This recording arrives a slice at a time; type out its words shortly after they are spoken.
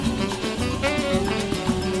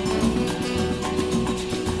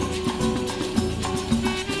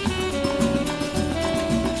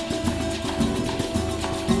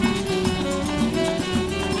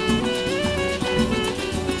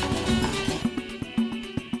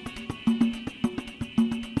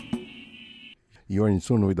You're in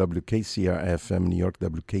tune with WKCR FM New York,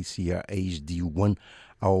 WKCR HD1,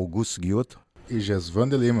 Augusto, Ghiotto. E Jassvan,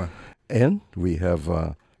 DeLima. And we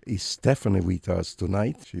have Stephanie with us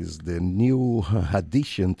tonight. She's the new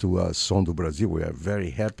addition to Som do Brasil. We are very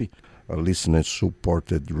happy. A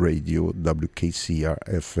listener-supported radio, WKCR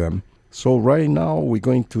FM. So right now we're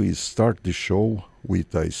going to start the show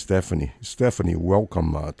with Stephanie. Stephanie,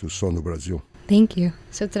 welcome to Som do Brasil. Thank you.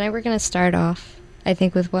 So tonight we're going to start off, I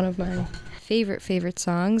think, with one of my favorite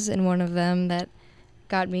songs, and one of them that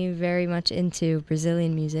got me very much into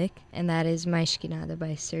Brazilian music, and that is Mais Que Nada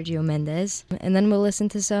by Sergio Mendes. And then we'll listen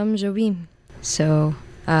to some Jobim. So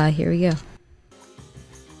here we go.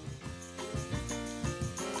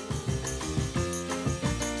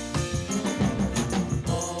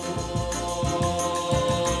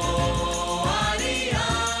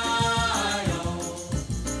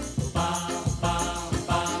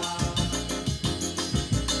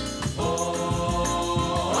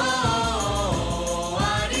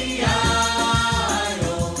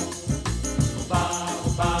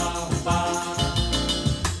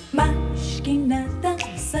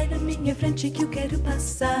 Que eu quero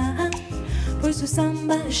passar, pois o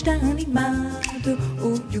samba está animado.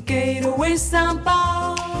 O que eu quero é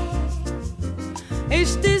samba,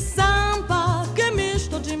 este samba que é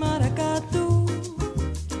misto de maracatu.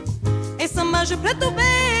 É samba de preto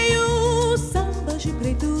veio, samba de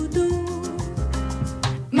preto do.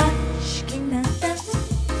 Mas que nada,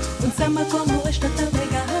 samba como esta tão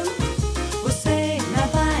legal, você não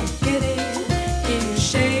vai querer que eu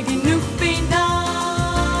chegue no final.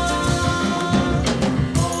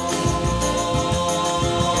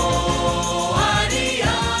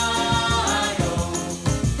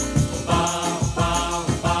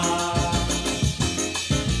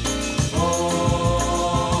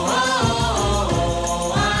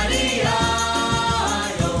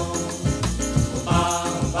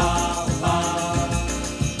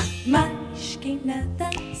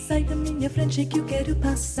 Frente que eu quero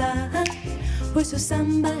passar, pois o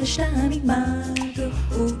samba está animado.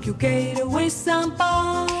 O que eu quero é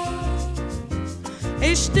samba,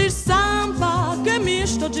 este samba que é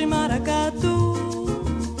misto de maracatu.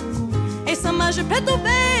 É samba de preto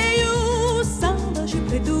veio, samba de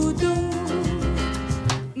preto do.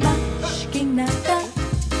 Mas que nada,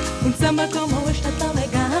 samba como este tão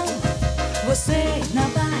legal, você não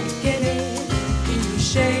vai querer que eu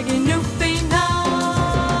chegue no final.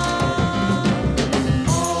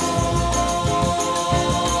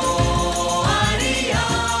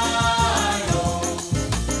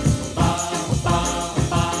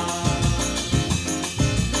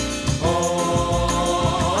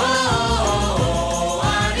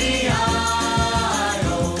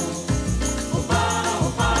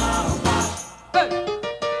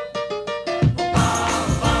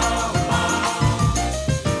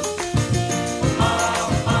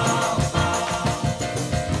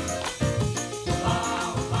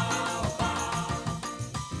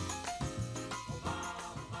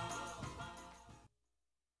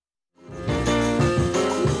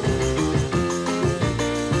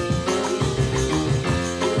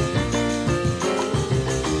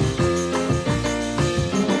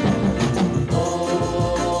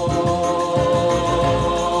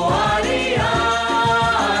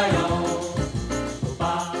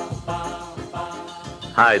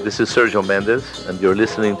 Hi, this is Sergio Mendes, and you're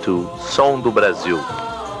listening to Som do Brasil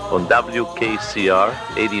on WKCR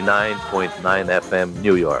 89.9 FM,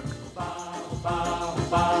 New York.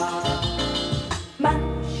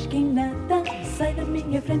 Mas que nada, sai da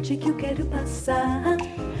minha frente que eu quero passar,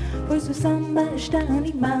 pois o samba está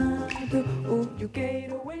animado. O que eu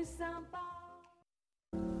quero é samba.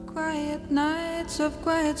 Quiet nights of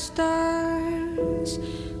quiet stars,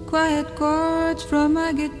 quiet chords from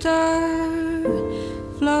my guitar,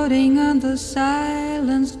 floating on the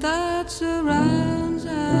silence that surrounds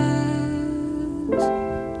us.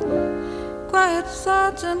 Quiet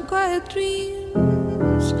thoughts and quiet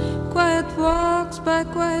dreams, quiet walks by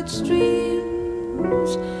quiet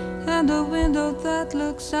streams, and a window that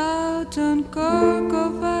looks out on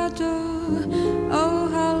Corcovado. Oh,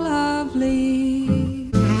 how lovely.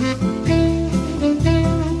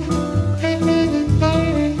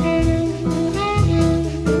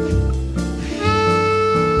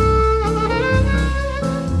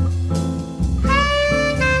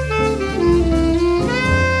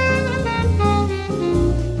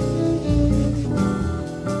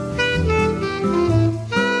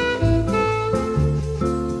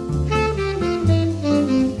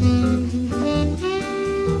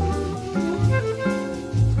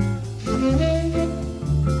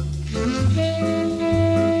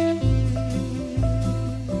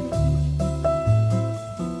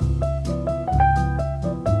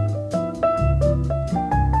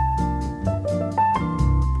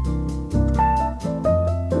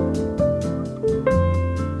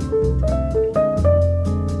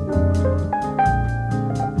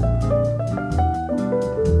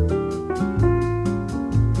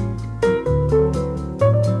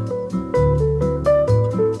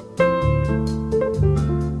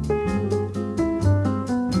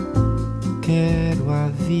 quero a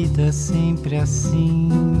vida sempre assim,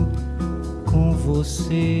 com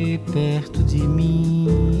você perto de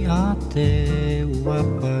mim, até o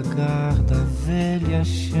apagar da velha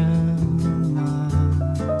chama.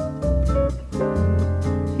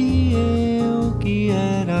 E eu que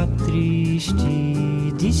era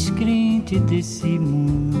triste, descrente desse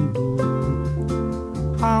mundo,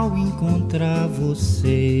 ao encontrar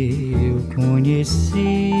você eu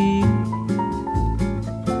conheci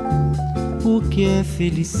o que é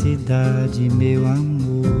felicidade, meu amor.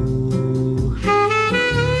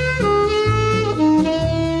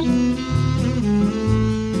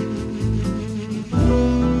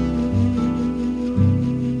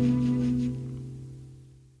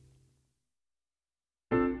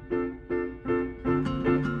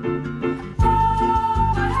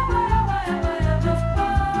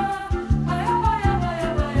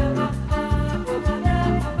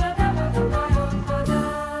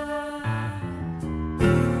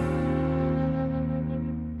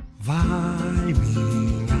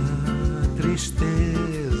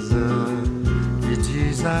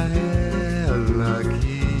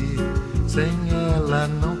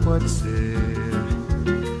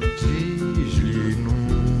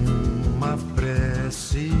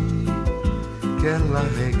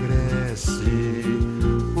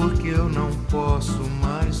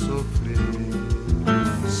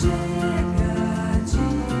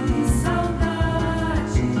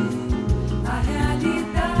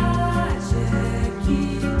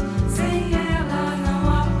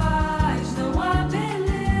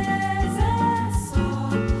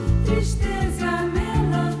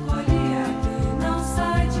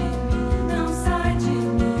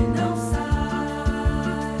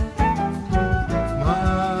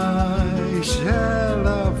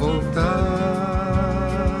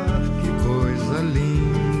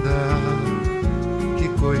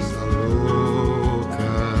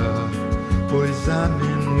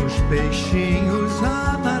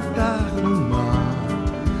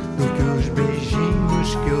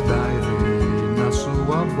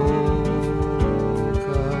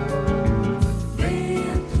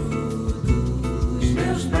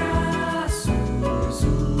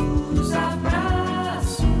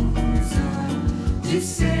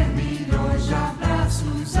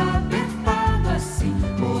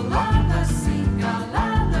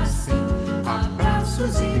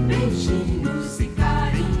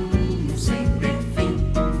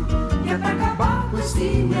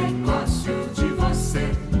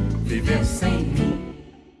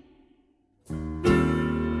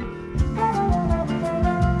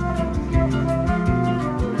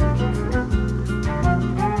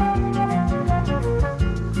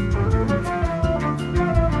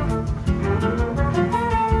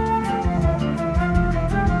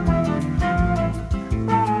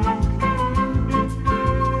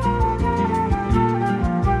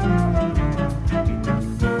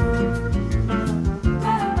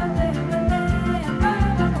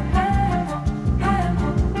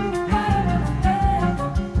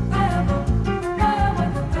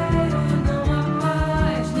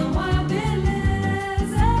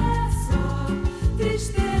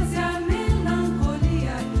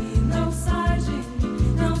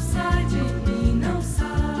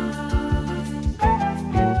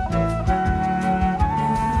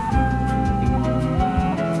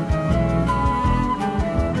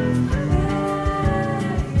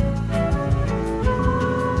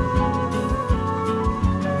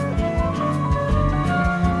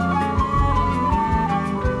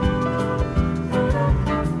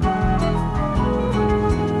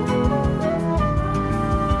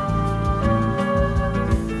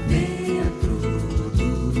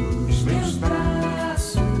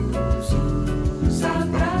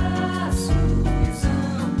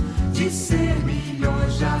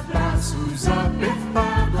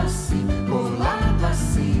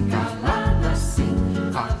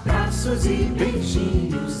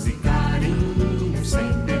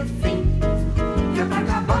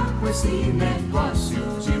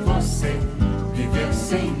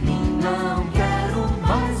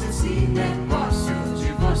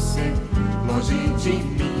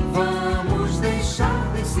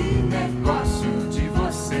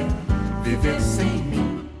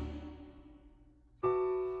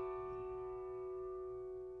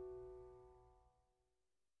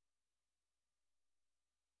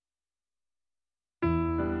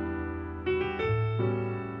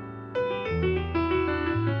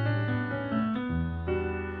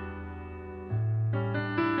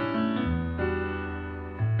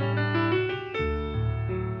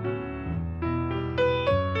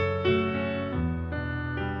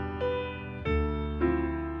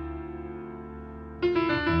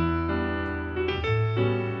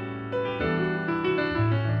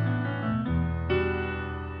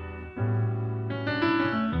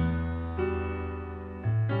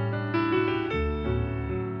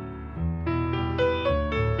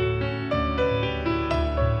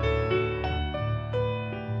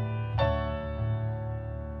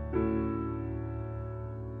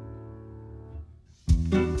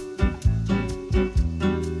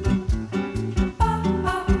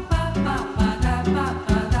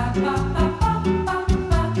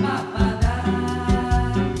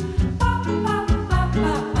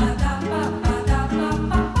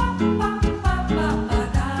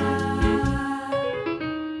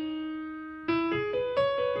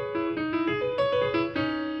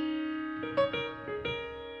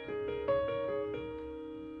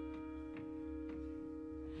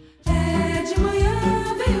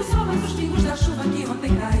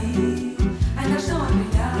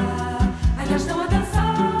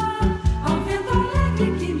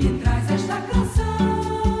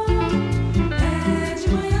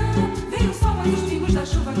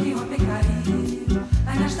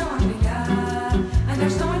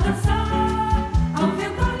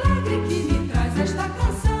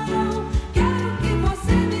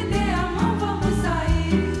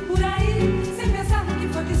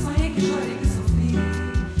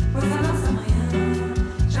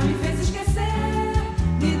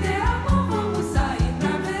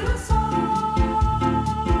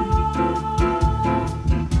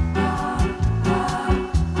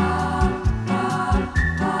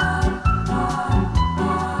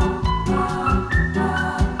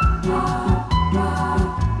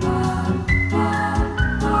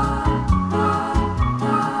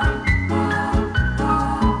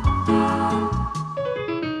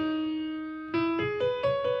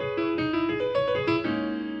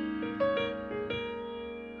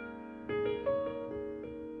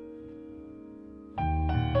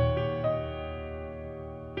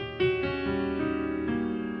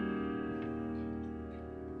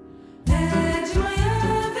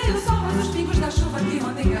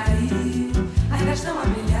 cair, ainda estão a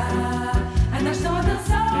brilhar, ainda estão a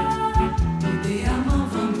dançar. Me dê a mão,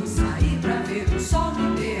 vamos sair pra ver o sol.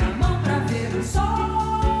 Me dê a mão pra ver o sol.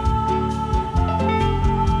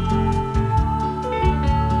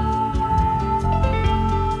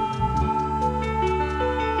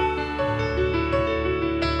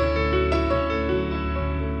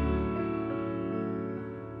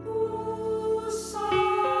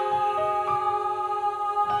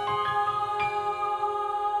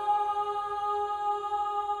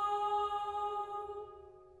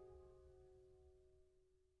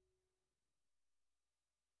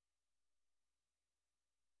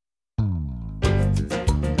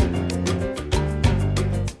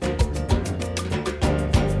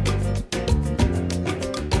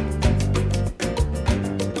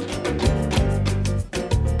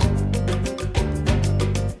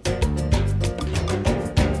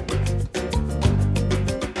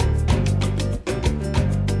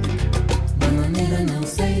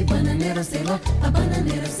 Sei lá, a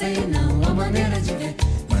bananeira sei não, a maneira de ver.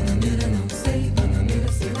 Bananeira não sei, bananeira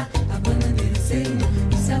sei lá, a bananeira sei não,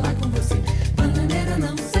 isso é lá com você. Bananeira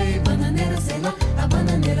não sei, bananeira sei lá, a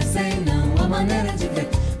bananeira sei não, a maneira de ver.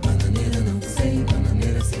 Bananeira não sei,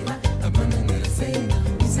 bananeira sei lá, a bananeira sei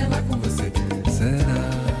não, isso é lá com você. Será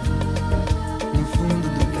no fundo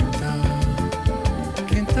do quintal,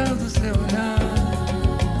 quintal do seu olhar,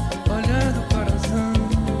 olhar do coração.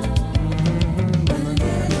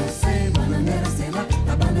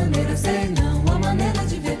 Bananeira sei não, a maneira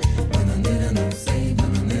de ver. Bananeira não sei,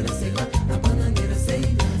 bananeira sei lá, a bananeira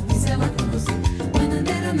sei não, isso é lá com você.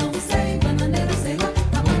 Bananeira não sei, bananeira sei lá,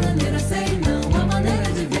 a bananeira sei não, a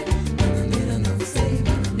maneira de ver. Bananeira não sei,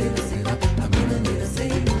 bananeira sei lá, a bananeira sei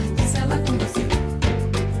não, isso é lá com você.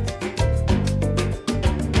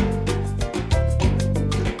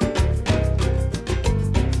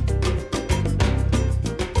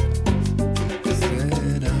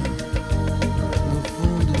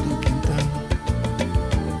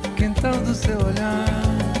 Quintal do seu olhar,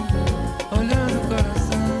 olhar do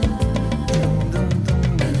coração.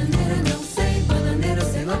 Bananeira não sei, bananeira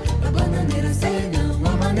sei lá, a bananeira sei não,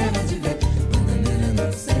 a maneira de ver. Bananeira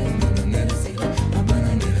não sei, bananeira sei lá, a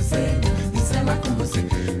bananeira sei não, isso é lá com você.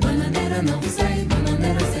 Bananeira não sei,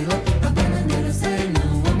 bananeira sei lá, a bananeira sei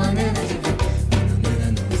não, a maneira de ver.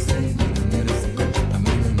 Bananeira não sei, bananeira sei lá, a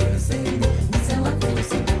bananeira sei não, isso é lá com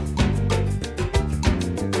você.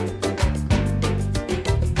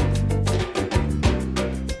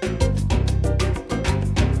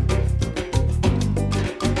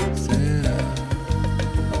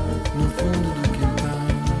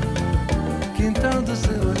 Quintal do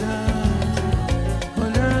seu olhar,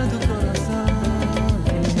 olhar do coração.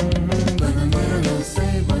 Bananeira não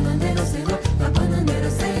sei, bananeira sei lá, a bananeira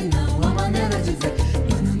sei não, a maneira de ver.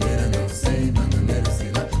 Bananeira não sei, bananeira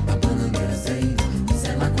sei lá, a bananeira sei não, isso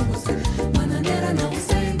é lá com você. Bananeira não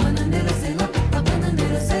sei, bananeira sei lá, a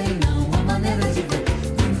bananeira sei não, a maneira de ver.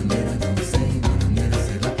 Bananeira não sei, bananeira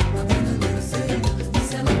sei lá, a bananeira sei não,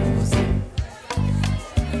 isso é lá com você.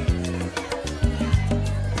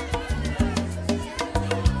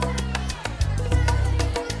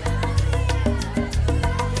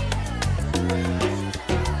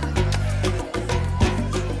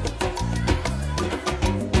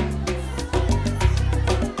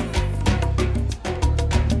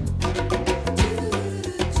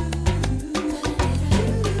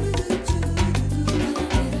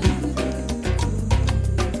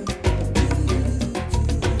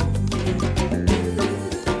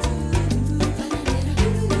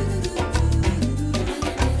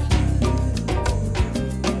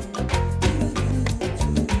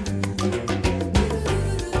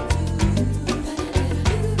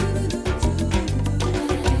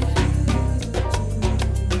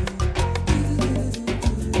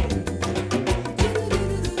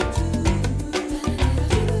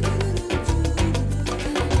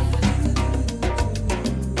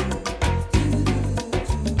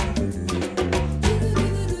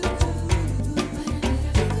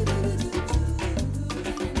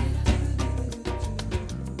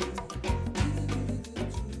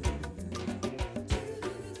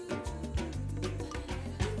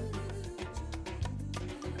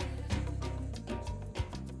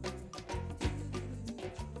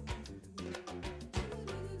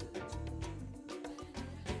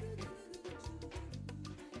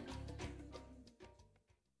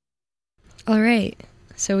 All right,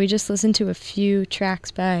 so we just listened to a few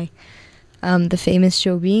tracks by the famous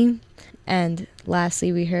Jobim, and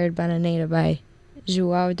lastly we heard Bananeira by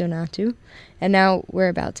João Donato, and now we're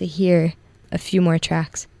about to hear a few more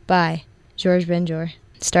tracks by Jorge Benjor,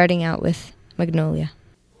 starting out with Magnolia.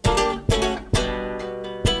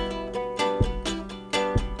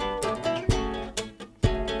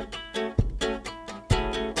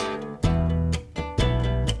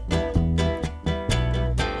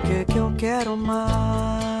 quero mais?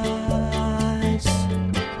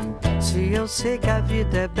 Se eu sei que a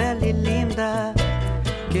vida é bela e linda,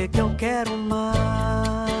 que eu quero mais?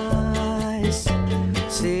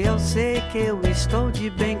 Se eu sei que eu estou de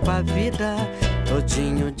bem com a vida,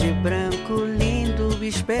 todinho de branco, lindo,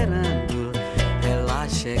 esperando ela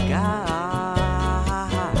chegar,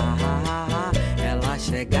 ela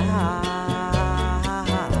chegar.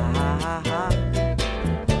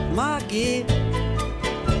 Maggie,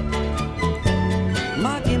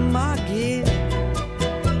 Maggie, Maggie,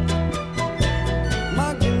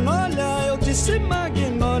 Magnólia, eu disse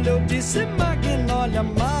Magnólia, eu disse Magnólia,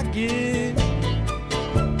 Maggie,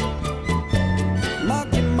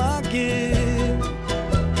 Maggie, Maggie,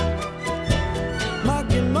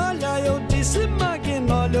 Magnólia, eu disse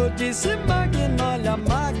Magnólia, eu disse Magnólia,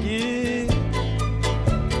 Maggie,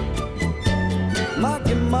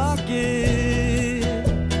 Maggie, Maggie,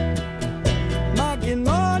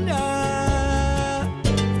 Magnólia.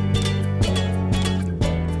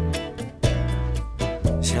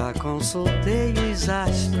 Já consultei os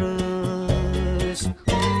astros,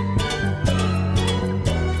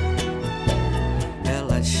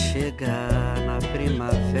 ela chega na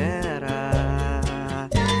primavera,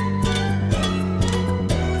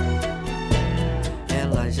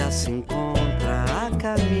 ela já se encontra a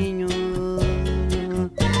caminho,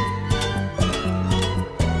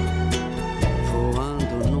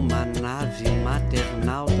 voando numa nave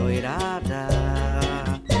maternal doirada,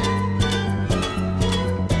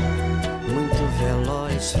 muito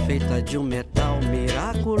veloz, feita de um metal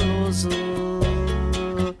miraculoso,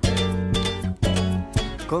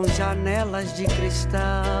 com janelas de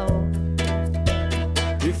cristal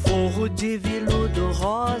e forro de veludo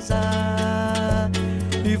rosa,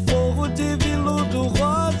 e forro de veludo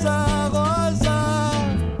rosa, rosa.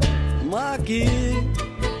 Maggie,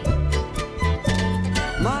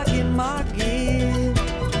 Maggie, Maggie,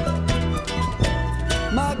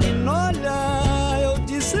 Magnólia, eu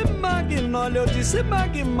disse Magnólia, eu disse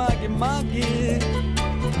Maggie, Maggie, Maggie,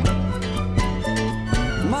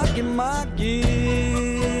 Maggie, Maggie,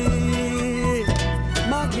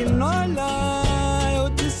 Magnólia, eu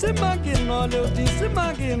disse Magnólia, eu disse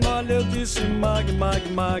Magnólia, eu disse Maggie,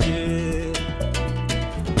 Maggie, Maggie,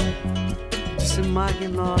 disse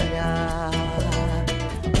Magnólia,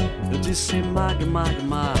 eu disse Maggie, Maggie,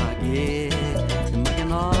 Maggie,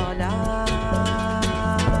 Magnólia.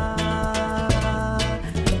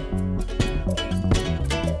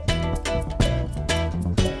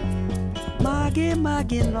 Maggie,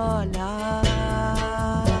 Magnólia,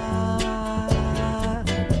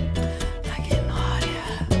 Magnólia,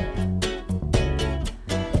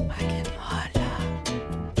 Magnólia,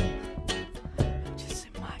 eu disse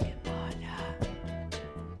Magnólia.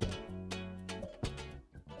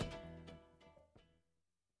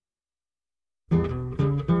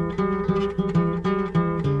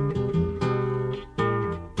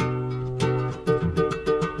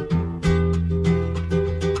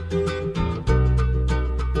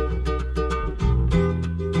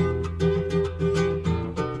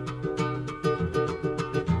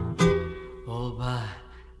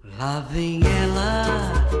 Lá vem ela,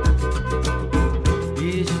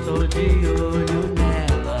 estou de olho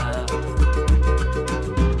nela.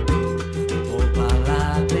 Opa,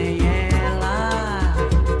 lá vem ela,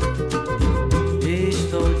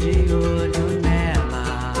 estou de olho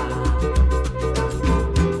nela.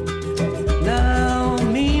 Não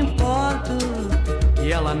me importo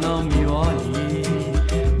que ela não me olhe,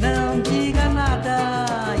 não diga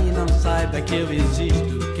nada e não saiba que eu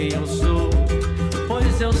existo, quem eu sou.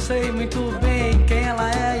 Pois eu sei muito bem quem ela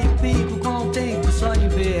é e fico contente só de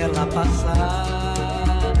ver ela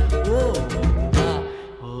passar. Oba,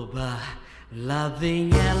 oba, lá vem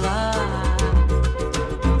ela,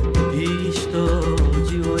 estou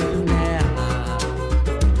de olho nela.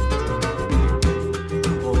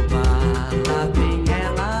 Oba, lá vem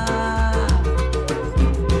ela,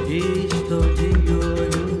 estou de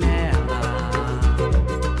olho nela.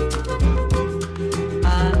 A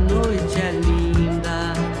noite é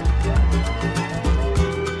linda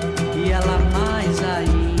e ela mais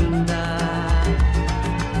ainda,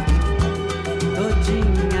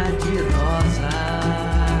 todinha de rosa,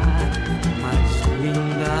 mas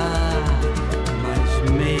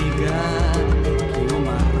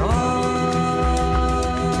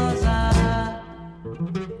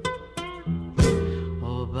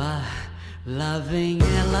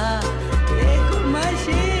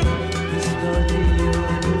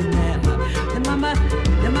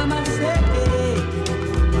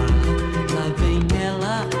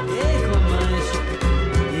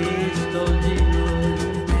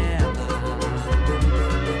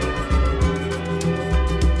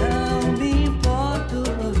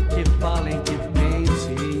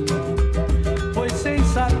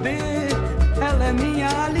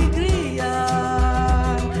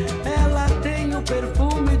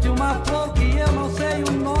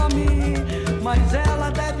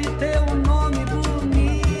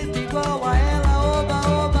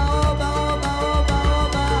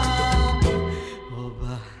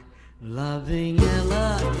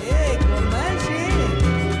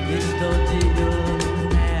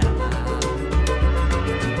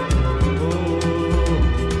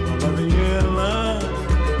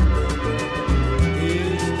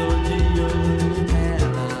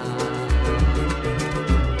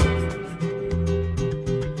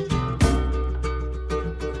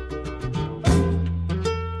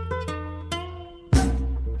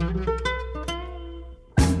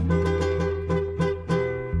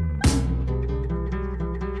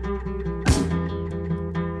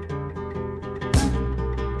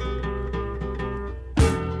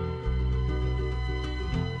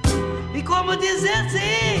E como dizer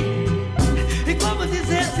sim? E como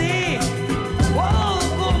dizer sim? Oh,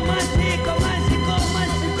 como assim, como assim, como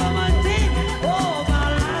assim, como assim? Oh,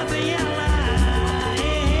 lá vem ela.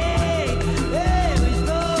 Ei, eu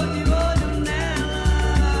estou de olho nela.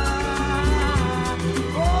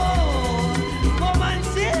 Oh, como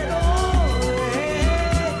assim? Oh,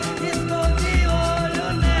 estou de olho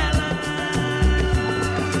nela.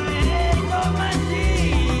 Como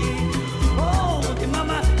assim? Oh, e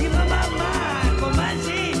mamá, como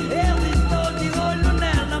assim? Eu estou de olho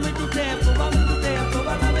nela há muito tempo,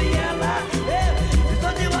 lá vem ela. Eu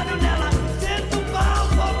estou de olho nela, sento o pau,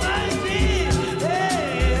 como assim?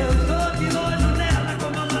 Eu estou de olho nela,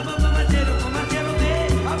 como mamadeiro vê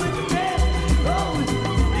há muito tempo.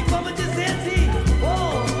 Oh, e como dizer sim?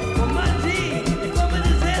 Oh, como assim? E como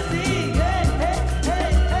dizer sim?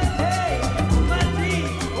 Ei, como assim?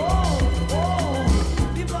 Oh,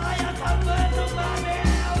 e vai acabando o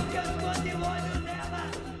papel que eu estou de olho nela,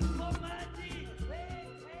 como assim?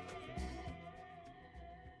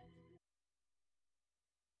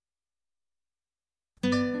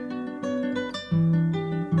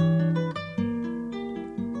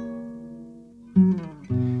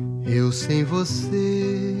 Eu sem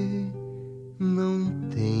você não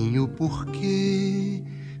tenho porquê,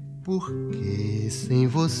 porque sem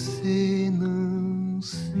você não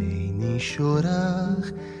sei nem chorar.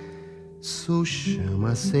 Sou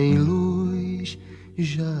chama sem luz,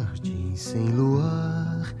 jardim sem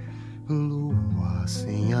luar, lua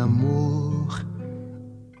sem amor,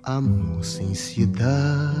 amor sem se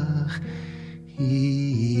dar.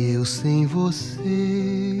 E eu sem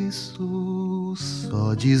você sou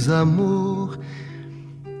só desamor,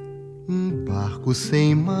 um barco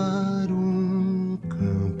sem mar, um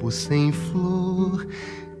campo sem flor,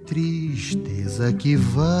 tristeza que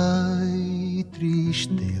vai,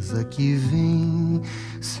 tristeza que vem.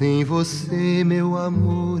 Sem você, meu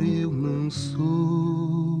amor, eu não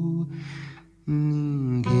sou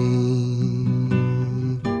ninguém.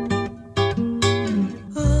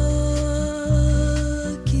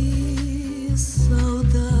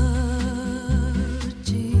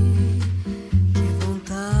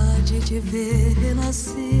 De ver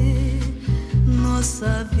renascer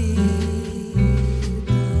nossa vida.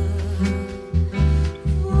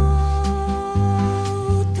 Volta,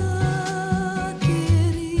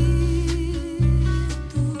 querido.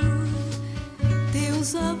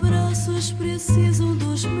 Teus abraços precisam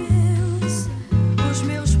dos meus, os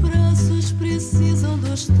meus braços precisam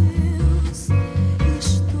dos teus.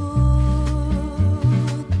 Estou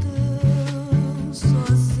tão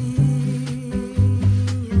sozinha.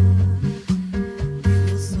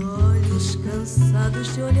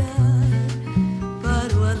 Cansados de olhar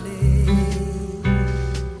para o além.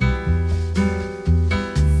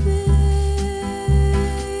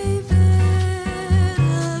 Vem ver a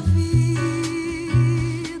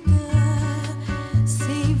vida.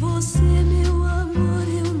 Sem você, meu amor,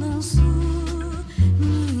 eu não sou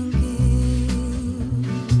ninguém.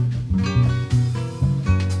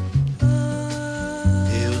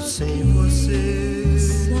 Eu sem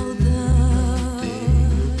você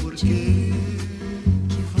tenho porquê.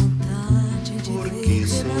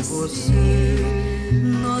 Sem você,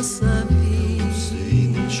 nossa vida, sem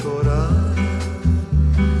nem chorar.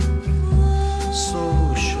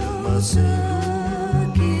 Sou chama sem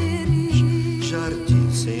luz,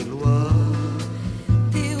 jardim sem luar.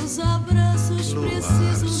 Teus abraços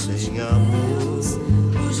precisam sem amor,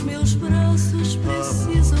 os meus braços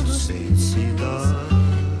precisam dos sem se dar.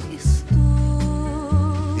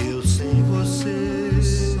 Eu sem você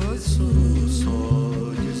sou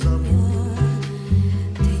só desamor.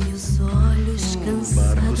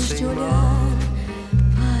 Cansados de olhar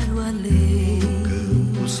para o além.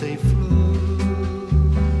 Campo sem flor,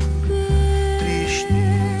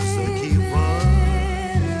 tristeza que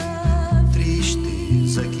vai,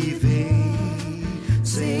 tristeza que vem.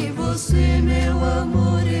 Sem você, meu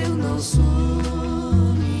amor, eu não sou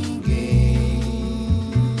ninguém.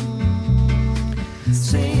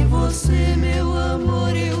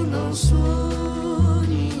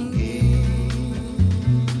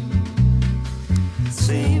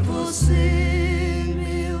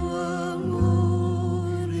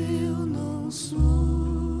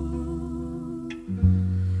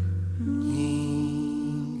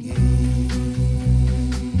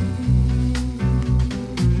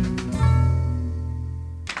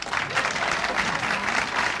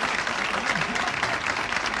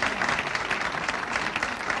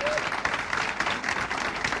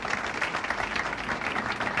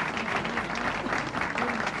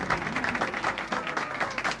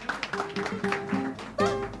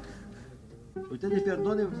 Ustedes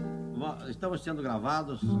perdonem, estamos sendo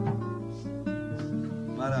gravados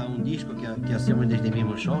para um disco que hacemos desde o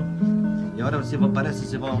mesmo show. E agora parece que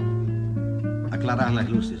se vão aclarar as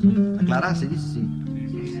luzes. Aclarar, se diz sim.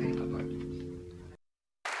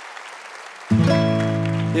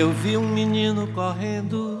 Eu vi um menino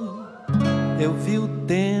correndo, eu vi o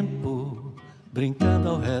tempo brincando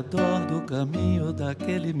ao redor do caminho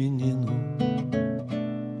daquele menino.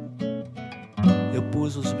 Eu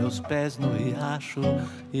pus os meus pés no riacho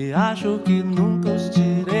e acho que nunca os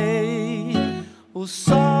tirei. O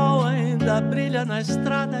sol ainda brilha na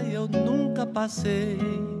estrada e eu nunca passei.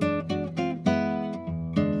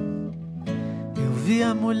 Eu vi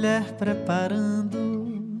a mulher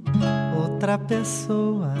preparando outra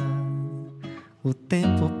pessoa. O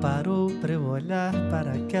tempo parou para eu olhar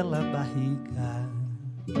para aquela barriga.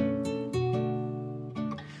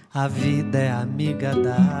 A vida é amiga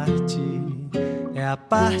da arte, é a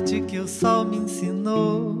parte que o sol me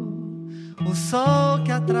ensinou. O sol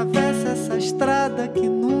que atravessa essa estrada que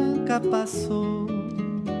nunca passou.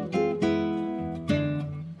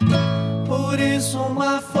 Por isso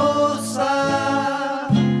uma força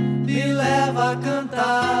me leva a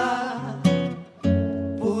cantar.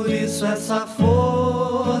 Por isso essa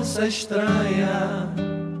força estranha.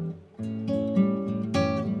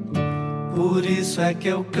 Por isso é que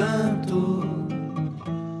eu canto,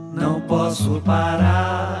 não posso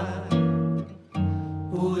parar.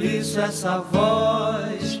 Por isso essa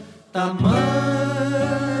voz tamanha.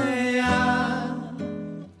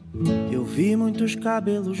 Eu vi muitos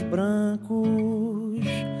cabelos brancos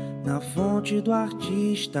na fonte do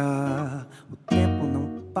artista. O tempo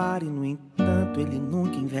não para e, no entanto, ele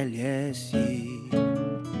nunca envelhece.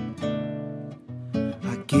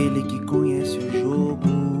 Aquele que conhece o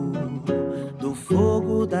jogo do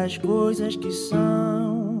fogo das coisas que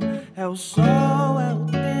são. É o sol, é o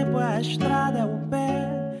tempo, é a estrada, é o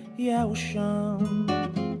pé e é o chão.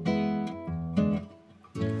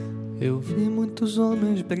 Eu vi muitos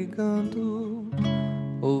homens brigando,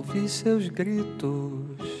 ouvi seus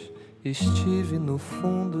gritos, estive no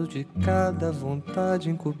fundo de cada vontade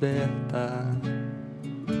encoberta.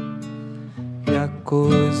 E a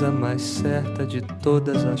coisa mais certa de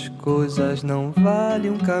todas as coisas não vale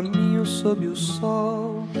um caminho sob o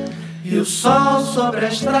sol. E o sol sobre a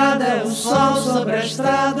estrada é o sol sobre a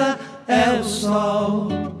estrada é o sol.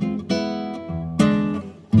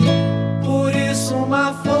 Por isso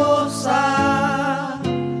uma força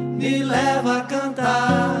me leva a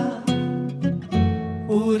cantar.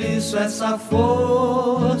 Por isso essa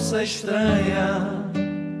força estranha.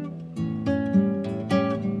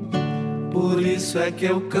 Por isso é que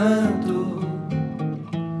eu canto,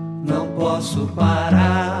 não posso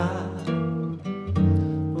parar.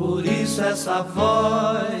 Por isso essa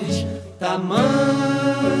voz tamanha.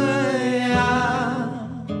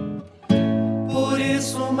 Por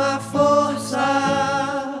isso uma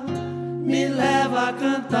força me leva a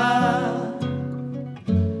cantar.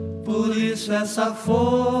 Por isso essa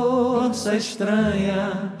força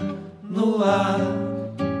estranha no ar.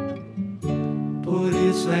 Por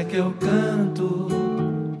isso é que eu canto,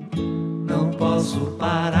 não posso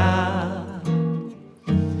parar.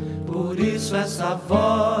 Por isso essa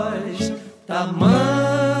voz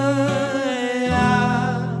tamanha.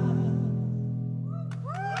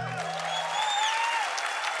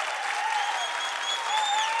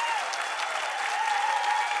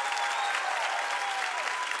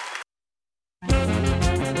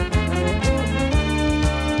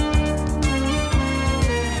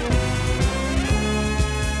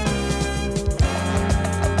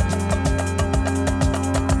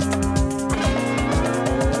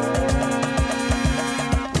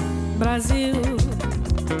 Brasil,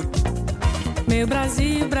 meu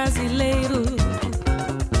Brasil brasileiro,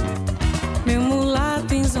 meu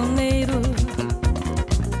mulato insoneiro,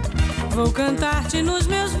 vou cantar-te nos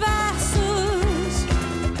meus versos.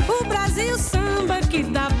 O Brasil samba que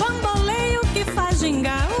dá bamboleio, que faz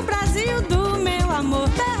gingar. O Brasil do meu amor,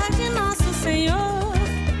 terra de nosso Senhor.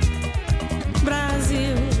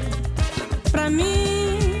 Brasil, pra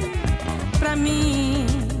mim, pra mim,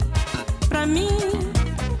 pra mim.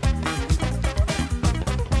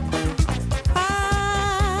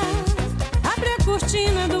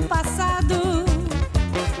 Cortina do passado,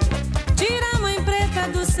 tira a mãe preta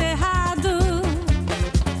do cerrado,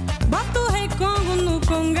 bota o rei Congo no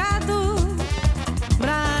congado.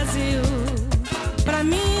 Brasil, pra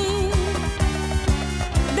mim,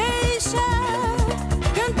 deixa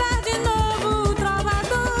cantar de novo o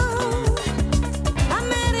trovador. A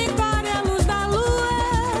mericória, a luz da lua,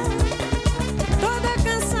 toda a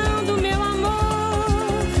canção do meu amor.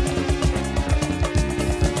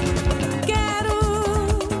 Quero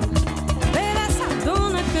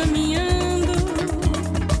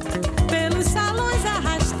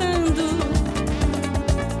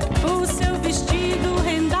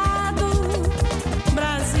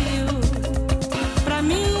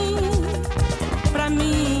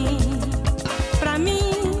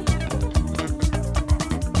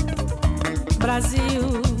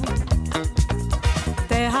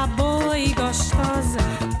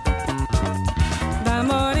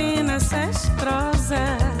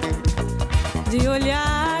de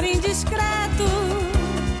olhar indiscreto.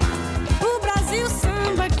 O Brasil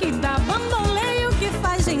samba que dá bamboleio, que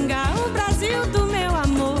faz gingar. O Brasil do meu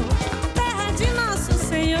amor, terra de nosso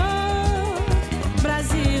Senhor.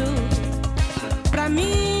 Brasil, pra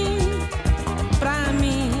mim, pra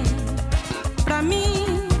mim, pra mim.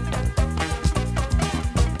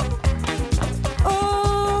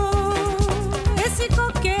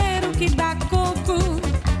 Que dá coco,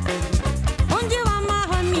 onde eu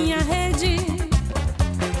amarro a minha rede,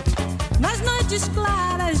 nas noites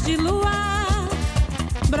claras de luar.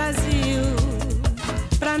 Brasil,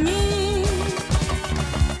 pra mim.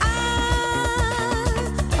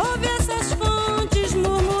 Ouve essas fontes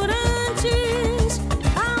murmurantes,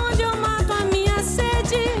 aonde eu mato a minha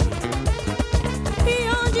sede e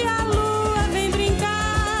onde a lua vem brincar.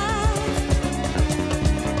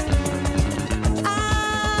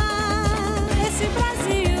 Esse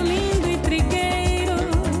Brasil lindo e trigueiro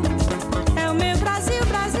é o meu Brasil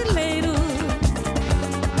brasileiro,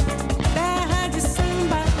 terra de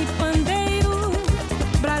samba e pandeiro.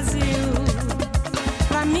 Brasil,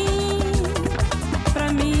 pra mim,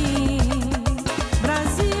 pra mim.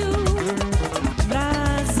 Brasil,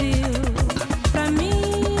 Brasil, pra mim,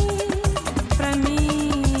 pra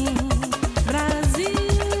mim. Brasil,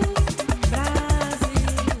 Brasil,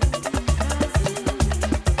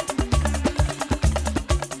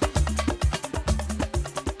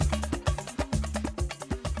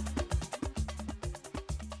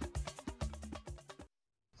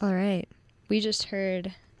 All right. We just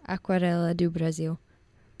heard Aquarela do Brasil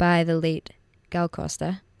by the late Gal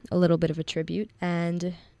Costa, a little bit of a tribute.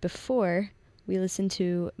 And before, we listened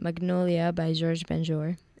to Magnolia by Jorge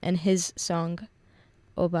Benjor and his song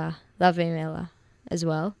Oba, La Vemela as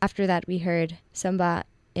well. After that, we heard Samba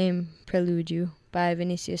em Prelúdio by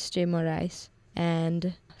Vinicius J. Moraes.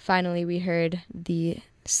 And finally, we heard the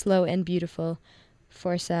slow and beautiful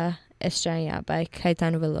Força Estranha by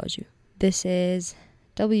Caetano Veloso. This is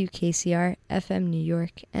WKCR FM New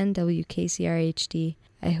York and WKCR HD.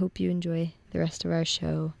 I hope you enjoy the rest of our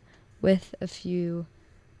show with a few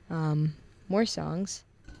more songs.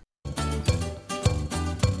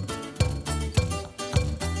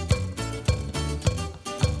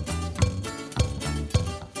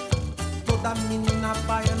 Toda menina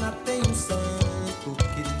baiana tem um santo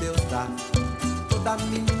que Deus dá. Toda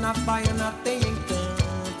menina baiana tem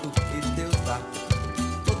encanto que Deus dá.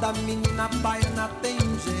 Toda menina baiana tem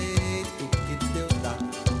um jeito que Deus dá.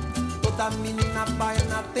 Toda menina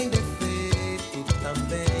baiana tem defeito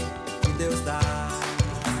também que Deus dá.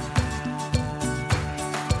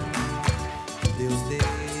 Que Deus dê,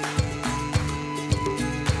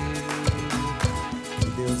 que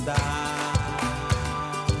Deus dá.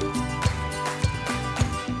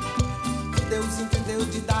 Deus entendeu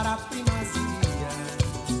de dar a primazia,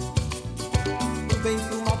 do bem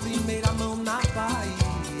pro mal, primeira mão na Bahia.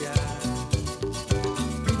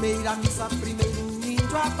 Primeira missa, primeiro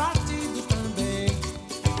índio abatido também,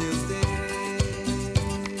 Deus deu.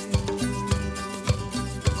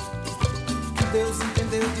 Deus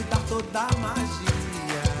entendeu de dar toda a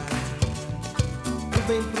magia, do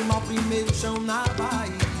bem pro mal, primeiro chão na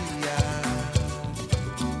Bahia.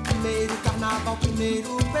 Primeiro carnaval,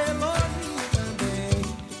 primeiro pelourinho, Deus deu.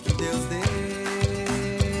 Que Deus deu.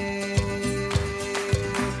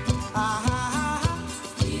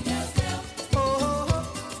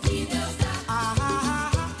 Que Deus dá.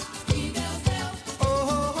 Que Deus deu. Que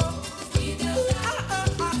Deus dá. Que Deus deu. Que Deus dá.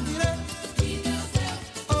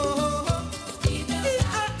 Que Deus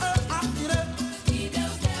deu. Que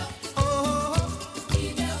Deus dá.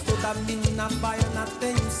 Toda menina baiana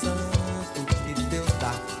tem um santo que Deus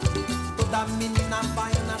dá. Toda menina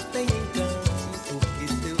baiana tem encanto que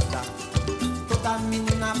Deus dá. Toda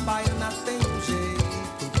menina baiana tem um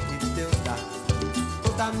jeito que Deus dá.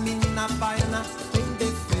 Toda menina baiana tem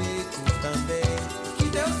defeito também que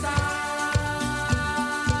Deus dá.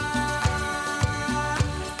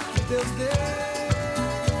 Que Deus deu.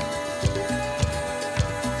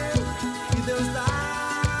 Que Deus dá.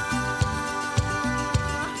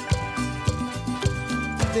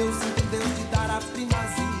 Deus entendeu de dar a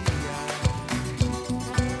primazia,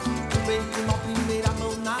 do bem pro mal, primeira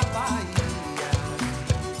mão na Bahia.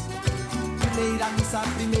 Primeira missa,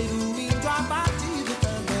 primeiro índio abatido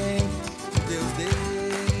também, Deus deu.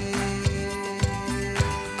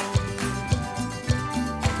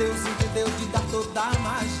 Deus entendeu de dar toda a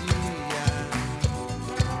magia,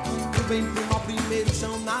 do bem pro mal, primeiro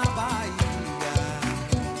chão na Bahia.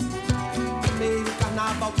 Primeiro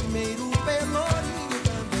carnaval, primeiro pelourinho,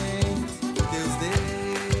 Deus deu.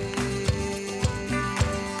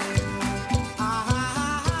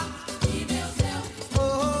 Que Deus deu.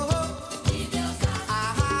 Que Deus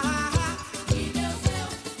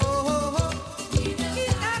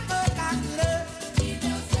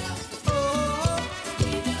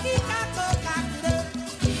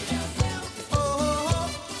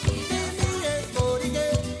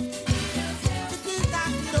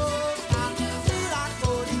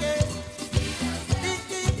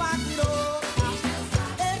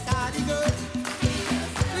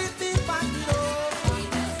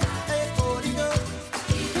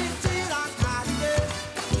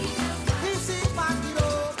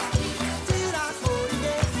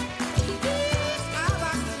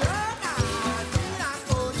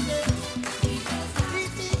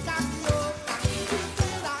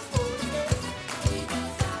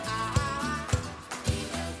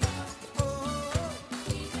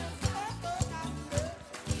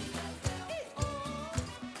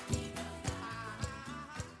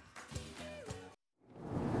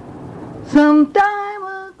Some time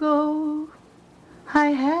ago,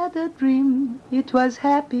 I had a dream. It was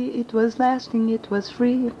happy, it was lasting, it was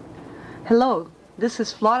free. Hello, this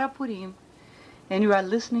is Flora Purim, and you are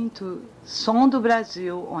listening to Som do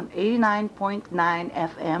Brasil on 89.9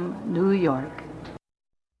 FM, New York.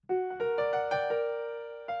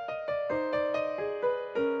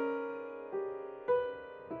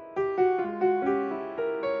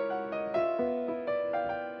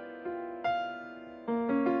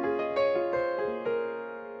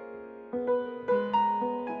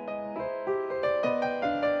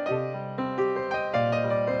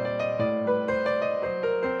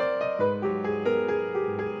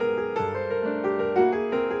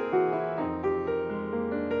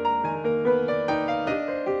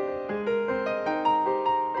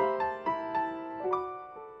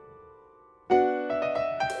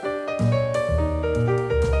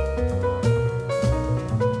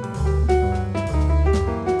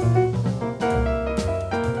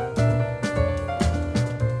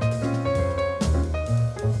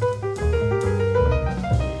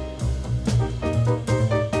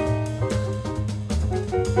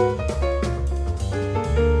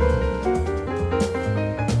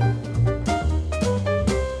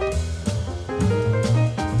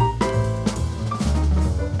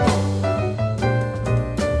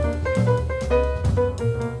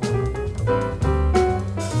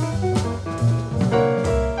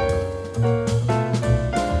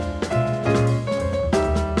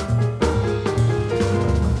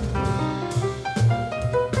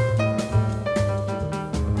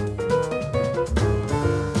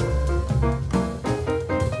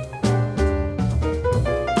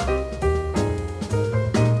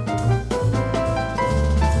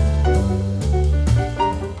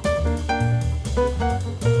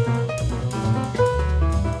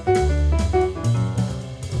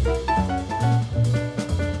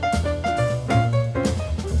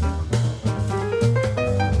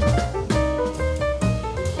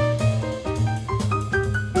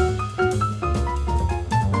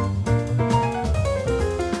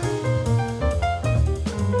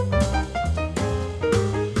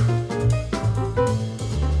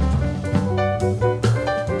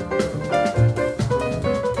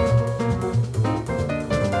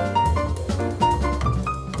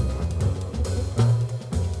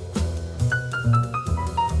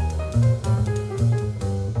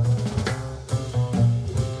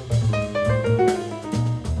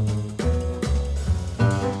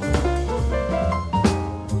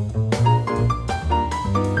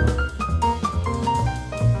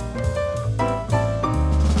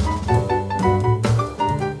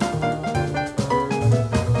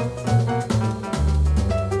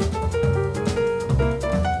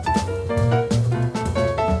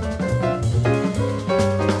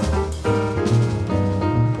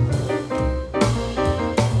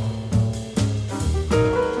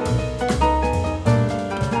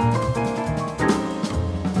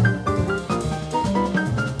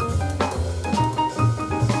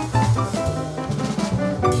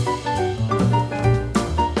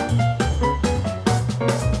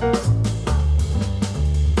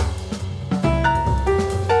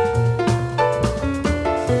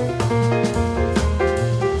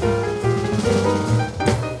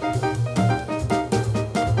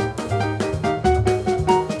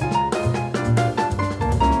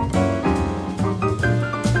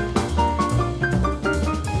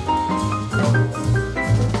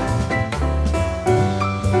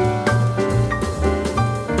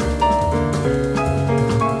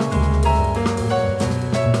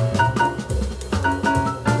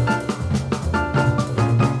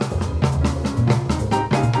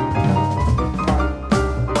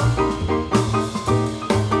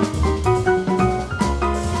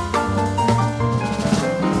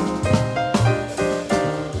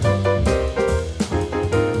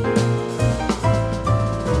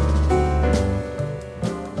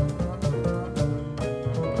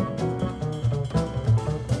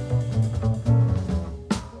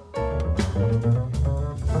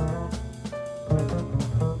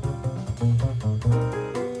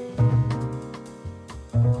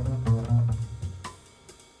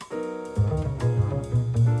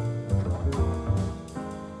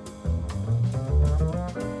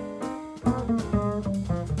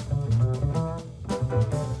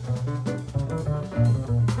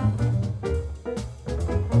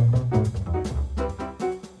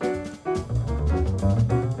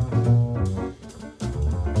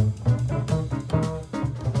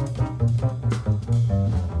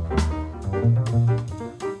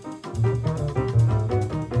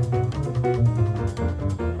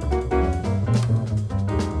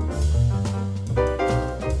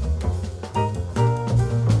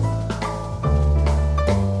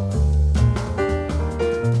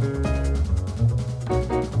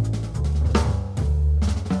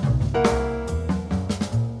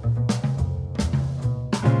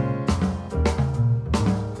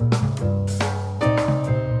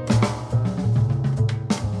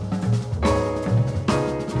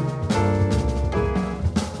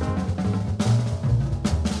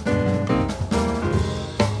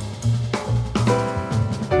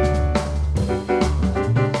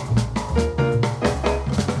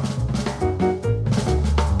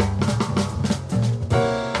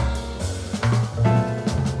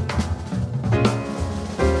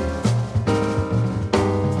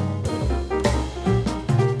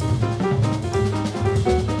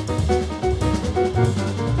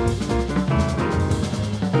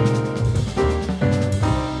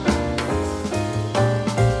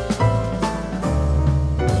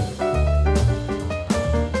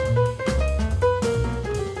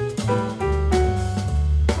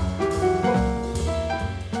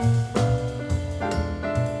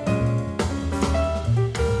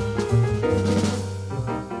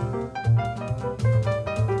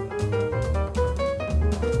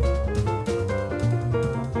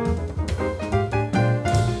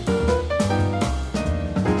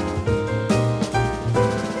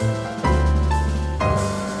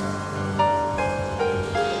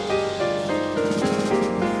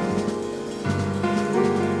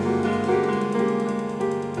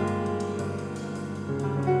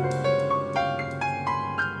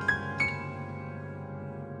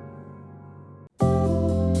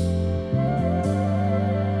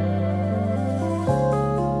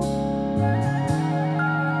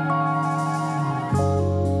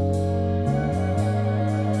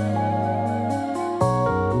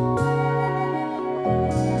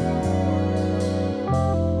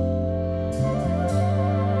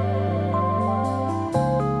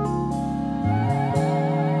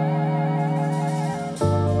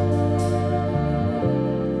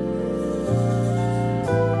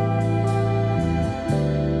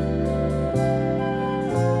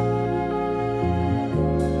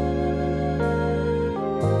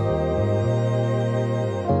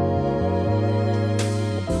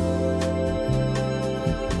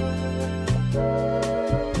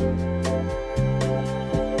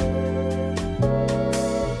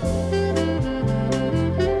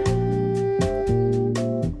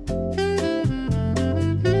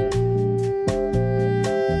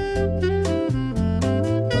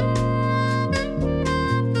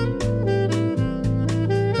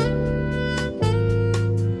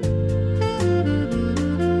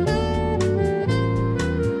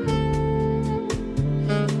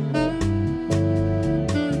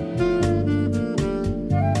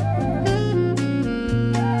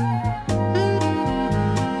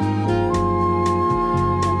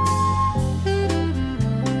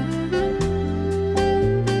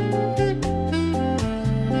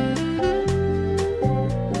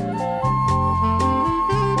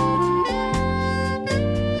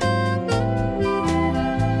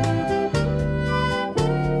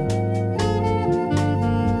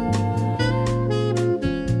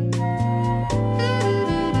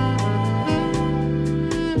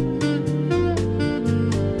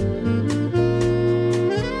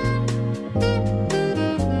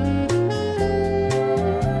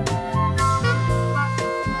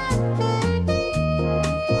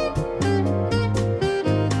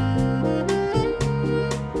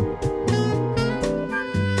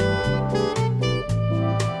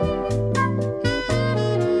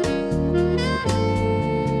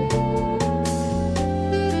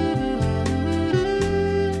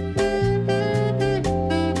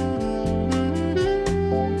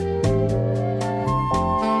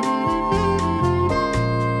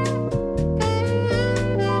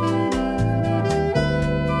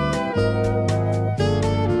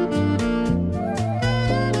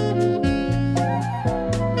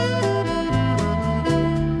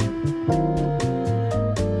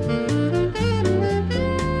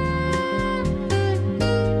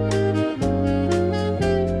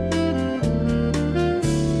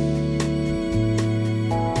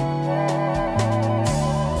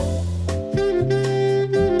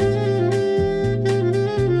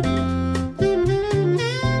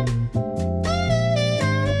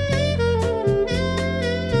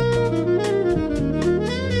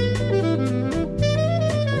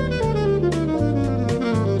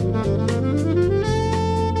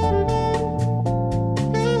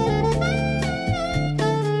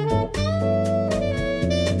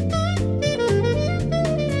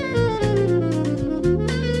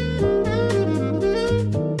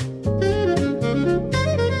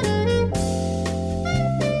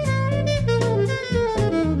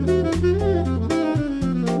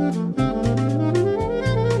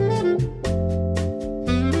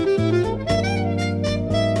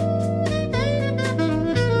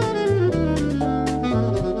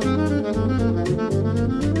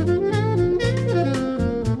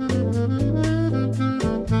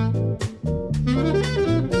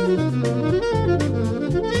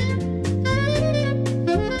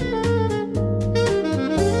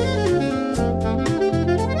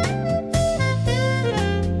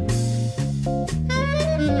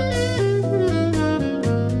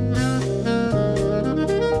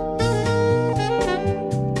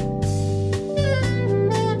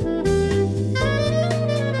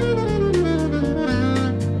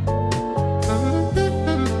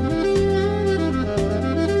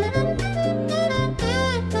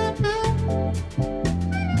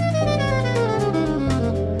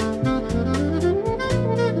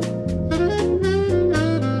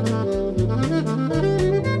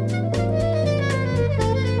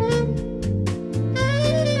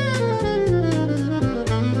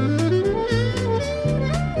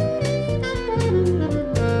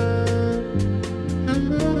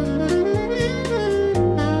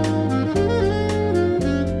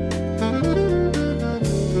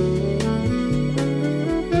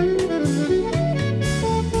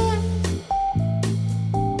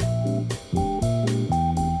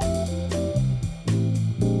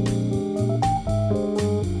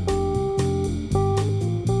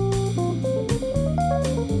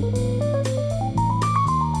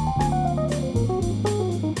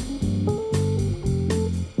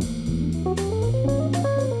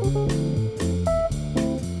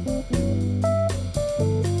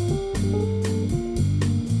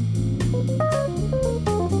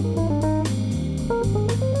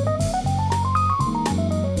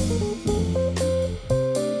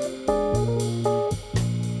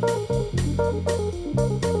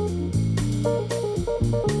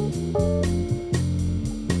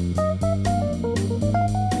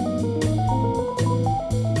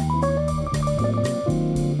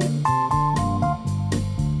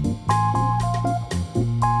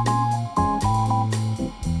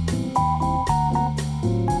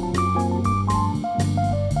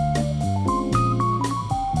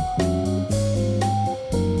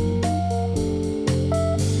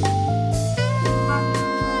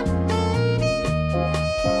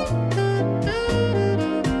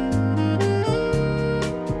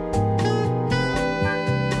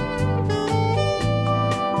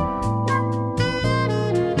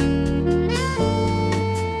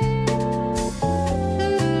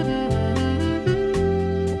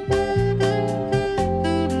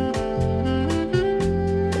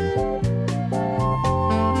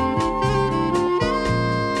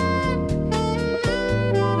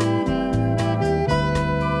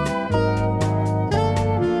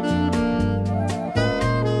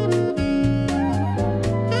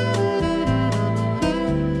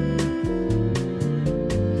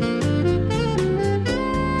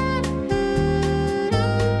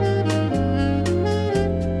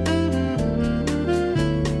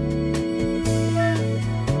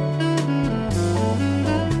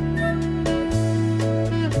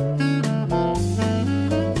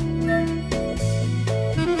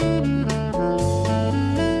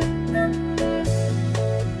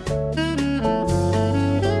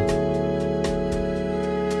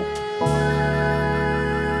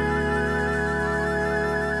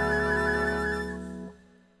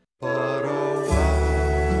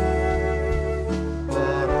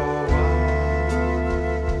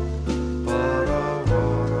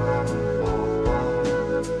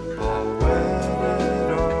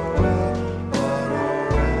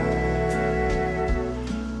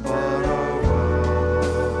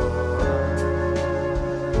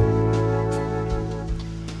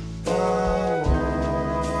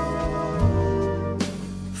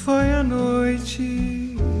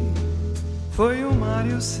 Foi o mar,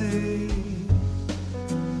 eu sei.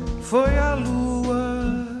 Foi a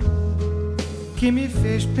lua que me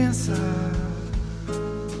fez pensar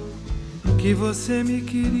que você me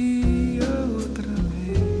queria outra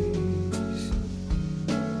vez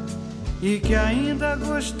e que ainda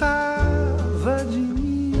gostava de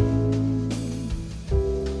mim.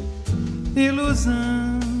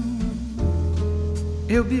 Ilusão,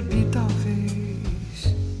 eu bebi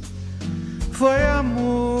talvez. Foi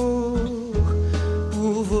amor,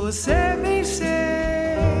 por você bem sei.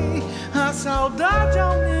 A saudade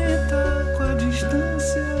aumenta com a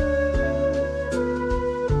distância.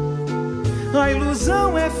 A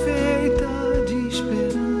ilusão é feita de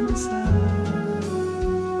esperança.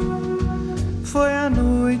 Foi a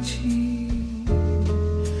noite,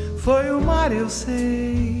 foi o mar, eu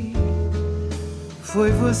sei.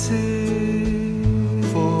 Foi você.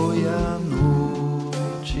 Foi a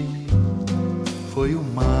noite, foi o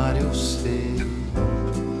mar, eu sei.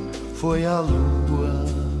 Foi a lua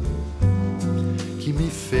que me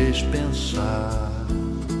fez pensar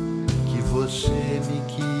que você me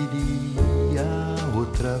queria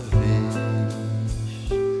outra vez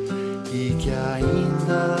e que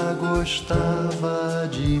ainda gostava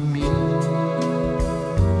de mim.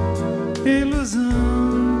 Ilusão,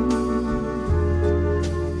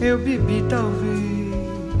 eu bebi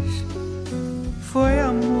talvez. Foi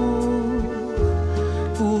amor,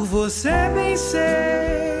 por você bem sei.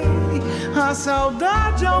 A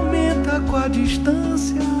saudade aumenta com a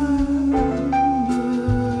distância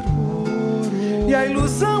e a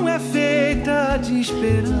ilusão é feita de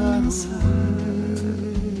esperança.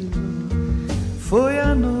 Foi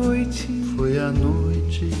a noite, foi a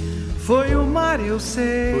noite, foi o mar, eu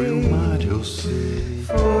sei. Foi o mar, eu sei.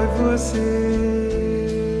 Foi você.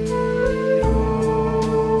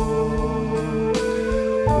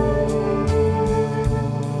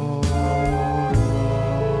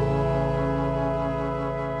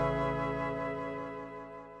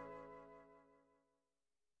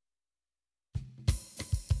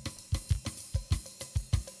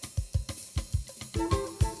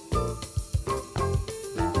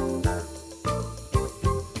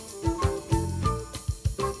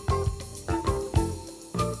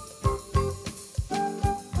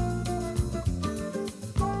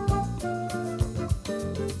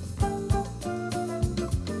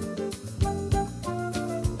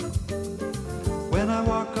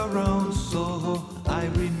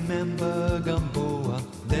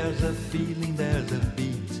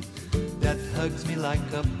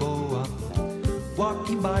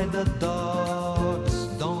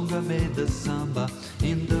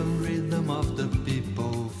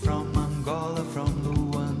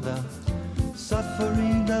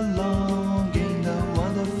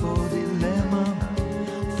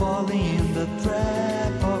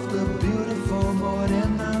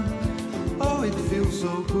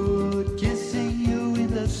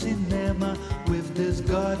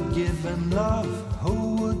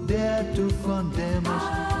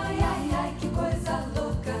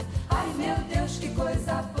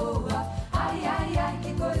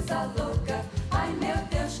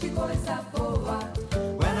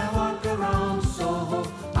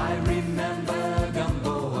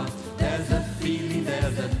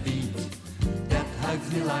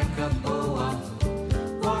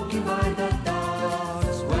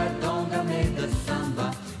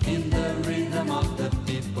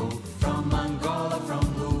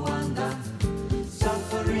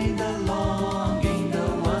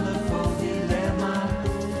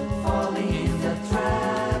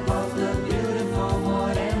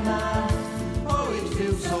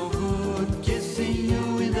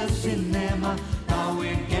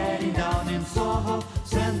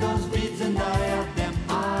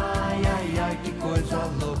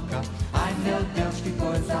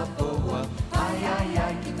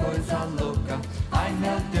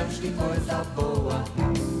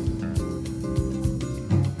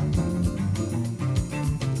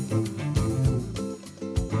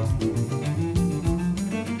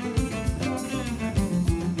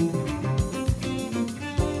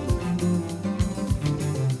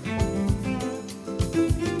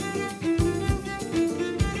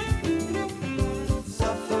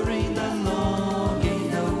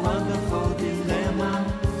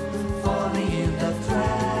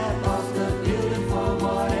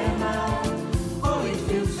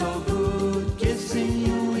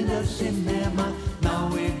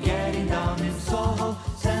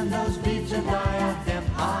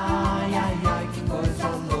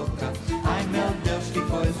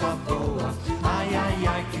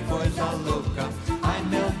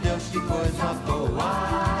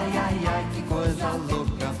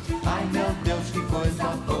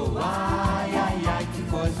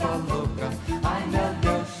 sou louca. Ai meu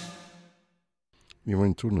Deus. You're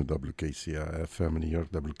in tune to WKCR FM New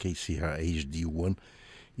York, WKCR HD1.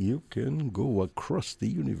 You can go across the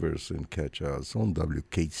universe and catch us on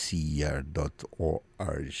WKCR.org.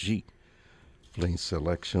 Playing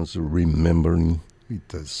selections, remembering with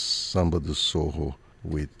the Samba do Sorro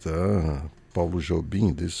with Paulo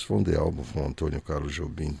Jobim. This is from the album from Antônio Carlos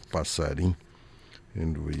Jobim, Passarim.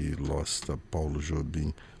 And we lost Paulo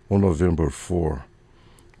Jobim on November 4.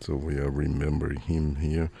 So we are remembering him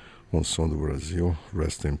here on Som do Brasil.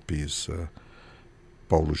 Rest in peace,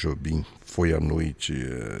 Paulo Jobim. Foi a noite.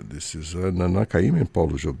 This is Naná Caymmi and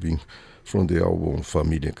Paulo Jobim from the album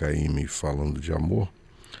Família Caymmi, falando de amor.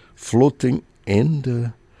 Floating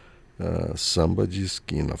and Samba de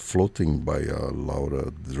Esquina. Floating by Laura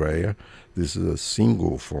Dreyer. This is a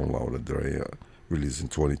single from Laura Dreyer, released in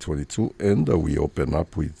 2022. And we open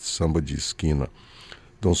up with Samba de Esquina.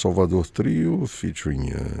 Dom Salvador Trio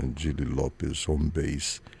featuring Gili Lopes on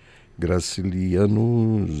bass.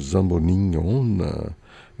 Graciliano Zambonin on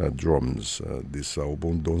drums. This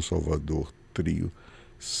album, Dom Salvador Trio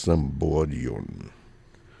Samborion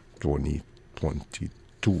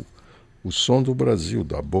 2022. O som do Brasil,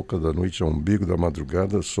 da boca da noite ao umbigo da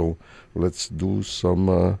madrugada. So let's do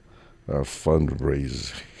some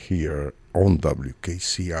fundraise here on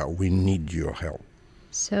WKCR. We need your help.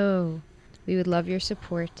 So, we would love your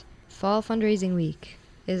support. Fall Fundraising Week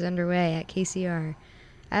is underway at KCR.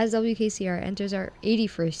 As WKCR enters our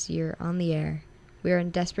 81st year on the air, we are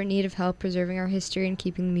in desperate need of help preserving our history and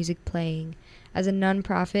keeping the music playing. As a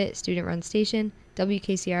non-profit, student-run station,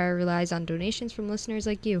 WKCR relies on donations from listeners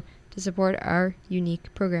like you to support our unique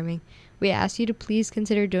programming. We ask you to please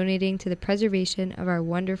consider donating to the preservation of our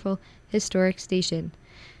wonderful, historic station.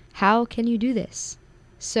 How can you do this?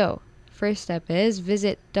 So, first step is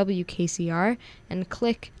visit WKCR and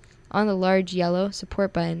click on the large yellow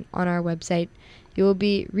support button on our website. You will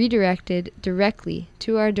be redirected directly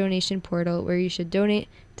to our donation portal where you should donate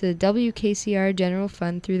to the WKCR General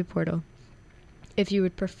Fund through the portal. If you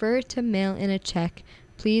would prefer to mail in a check,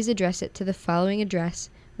 please address it to the following address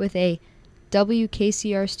with a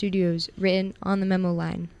WKCR Studios written on the memo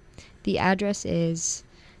line. The address is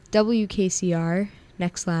WKCR,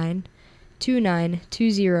 next line,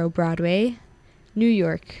 2920 Broadway, New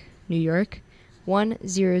York, New York,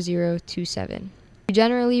 10027. We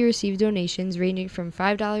generally receive donations ranging from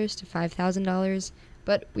 $5 to $5,000,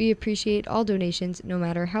 but we appreciate all donations no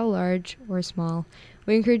matter how large or small.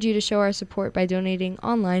 We encourage you to show our support by donating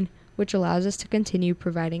online, which allows us to continue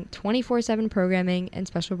providing 24/7 programming and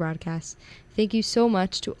special broadcasts. Thank you so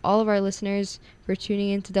much to all of our listeners for tuning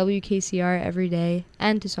in to WKCR every day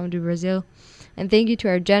and to Som do Brasil. And thank you to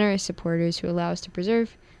our generous supporters who allow us to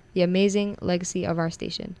preserve the amazing legacy of our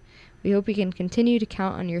station. We hope we can continue to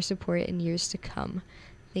count on your support in years to come.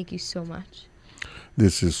 Thank you so much.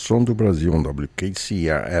 This is Som do Brasil on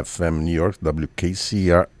WKCR FM New York,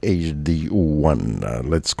 WKCR HD1.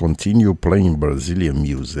 Let's continue playing Brazilian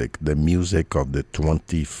music, the music of the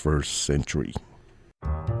 21st century.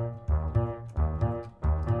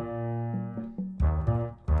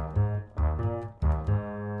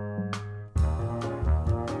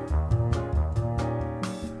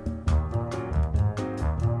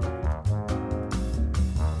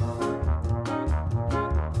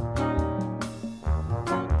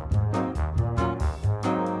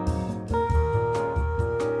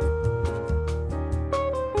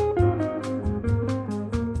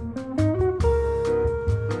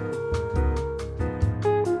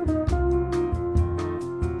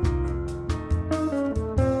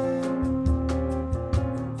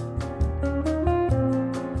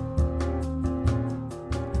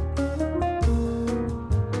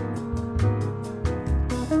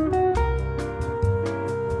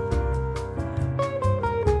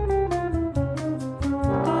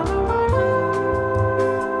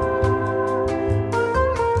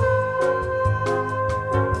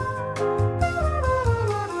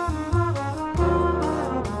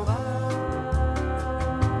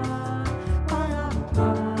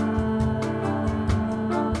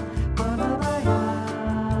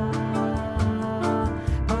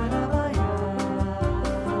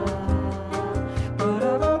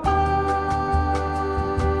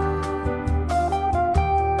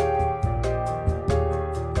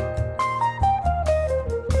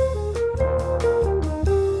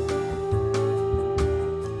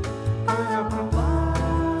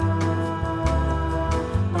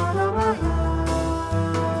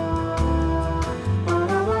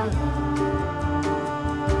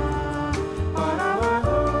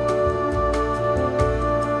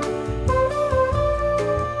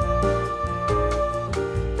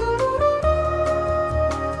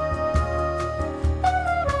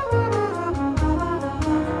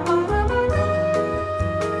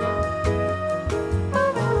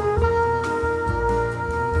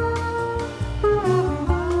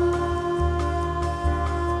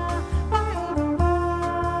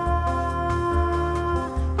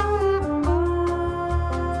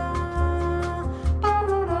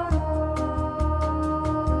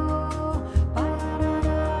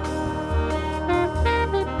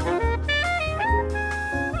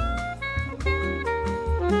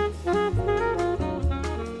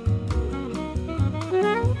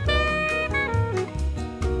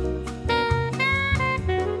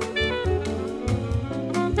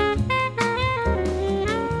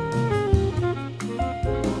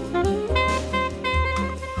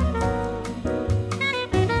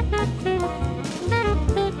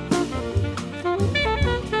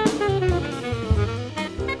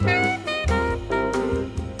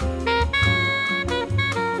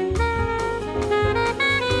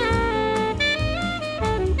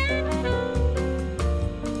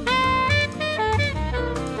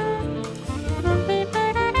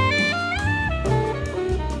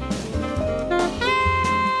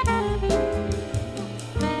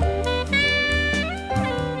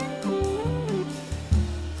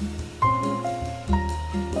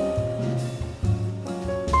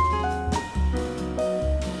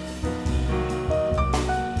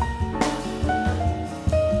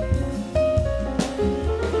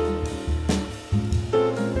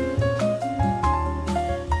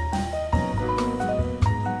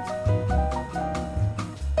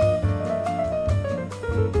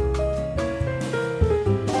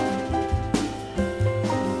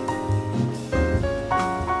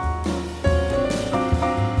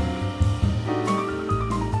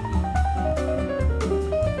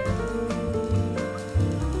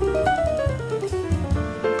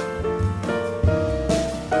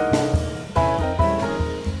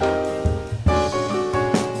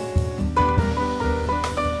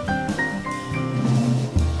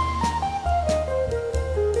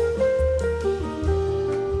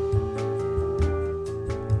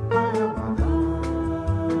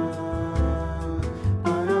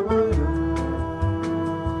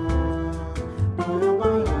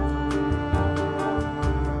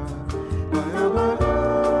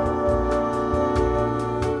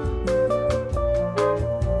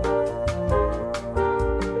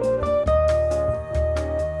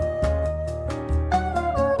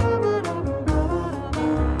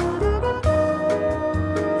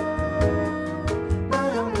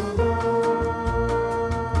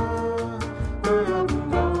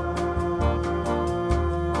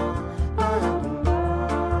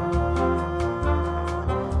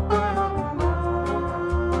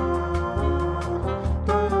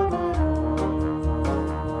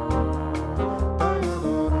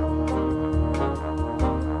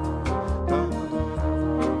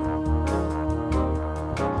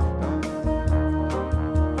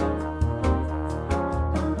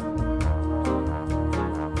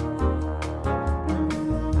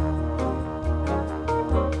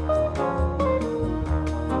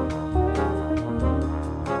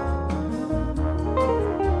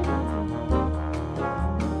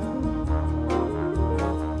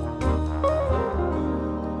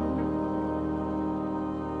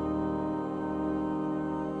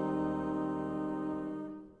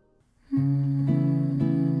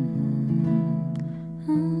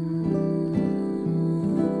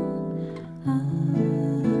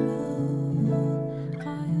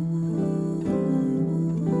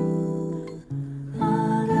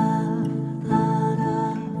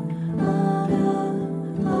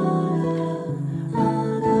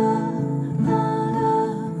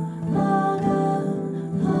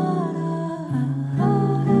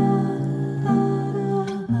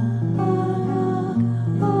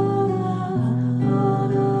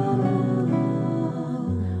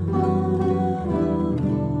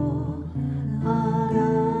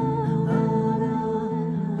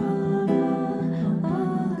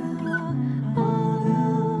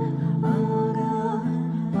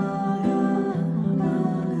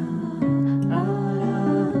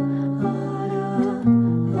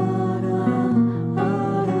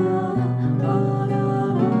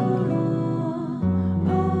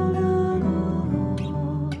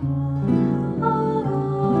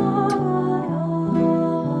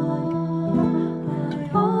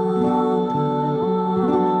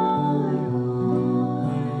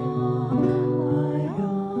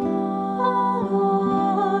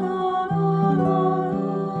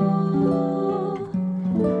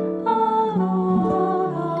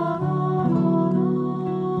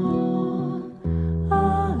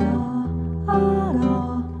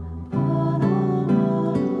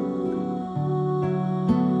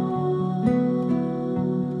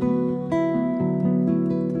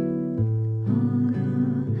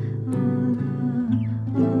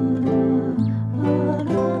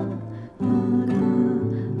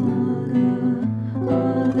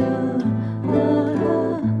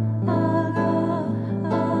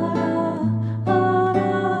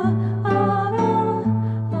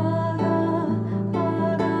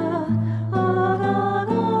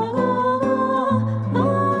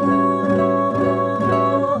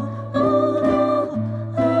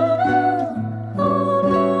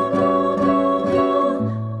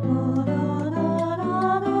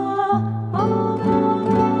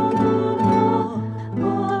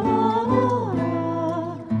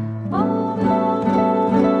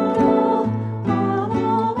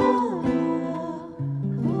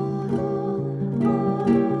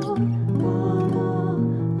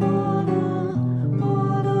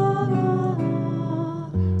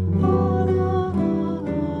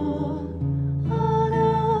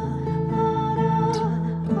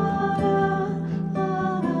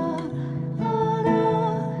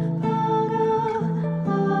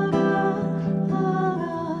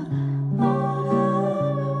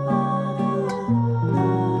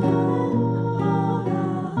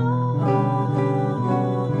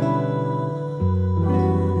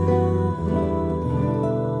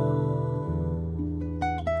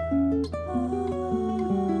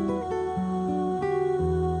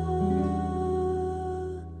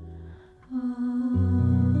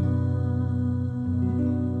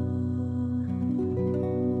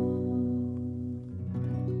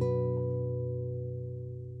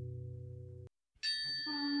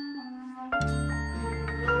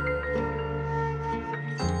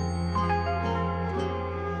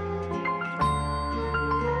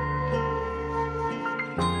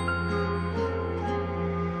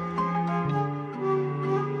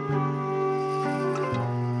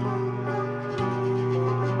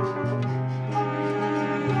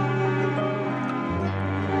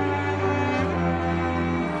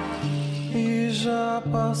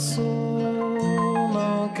 passou,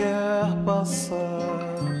 não quer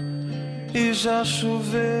passar. E já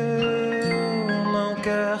choveu, não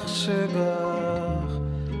quer chegar.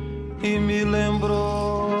 E me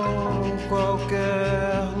lembrou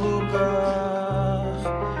qualquer lugar.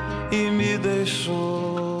 E me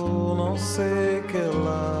deixou, não sei que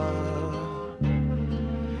lá.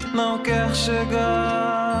 Não quer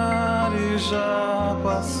chegar e já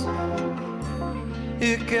passou.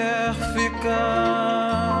 E quer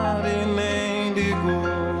ficar e nem ligou.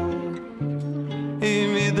 E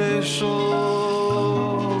me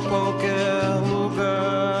deixou qualquer lugar.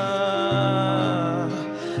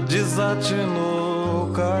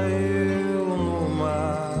 Desatinou, caiu no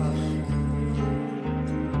mar.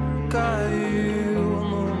 Caiu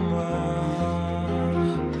no mar.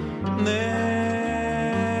 Nena,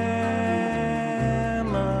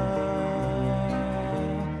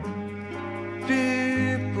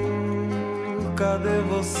 Pipo, cadê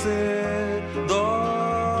você? Dora,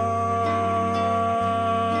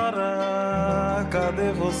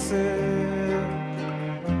 cadê você?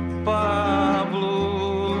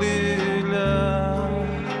 Pablo, Lilia,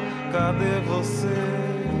 cadê você?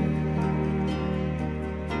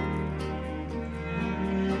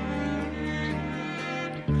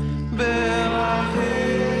 Bela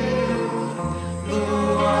Rio,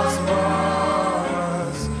 duas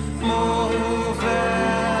barras, Morro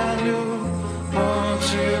Velho,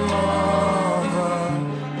 Ponte Nova,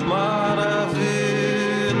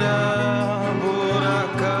 maravilha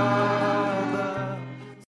buracada.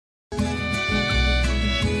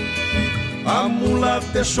 A mula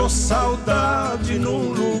deixou saudade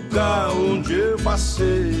num lugar onde eu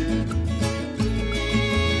passei.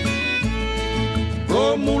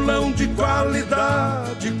 Comulão de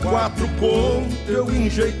qualidade, 4 contos eu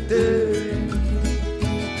enjeitei.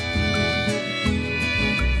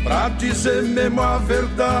 Pra dizer mesmo a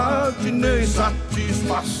verdade, nem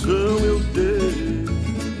satisfação eu dei.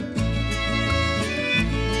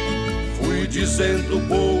 Fui dizendo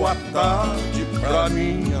boa tarde, pra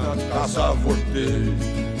minha casa voltei.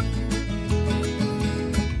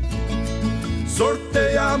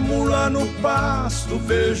 Sortei a mula no pasto,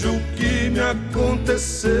 vejo o que me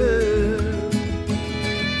aconteceu.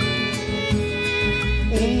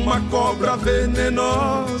 Uma cobra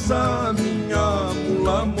venenosa, minha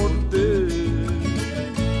mula mordeu.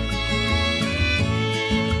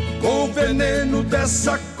 Com o veneno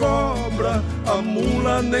dessa cobra, a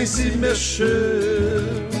mula nem se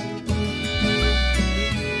mexeu.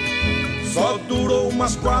 Só durou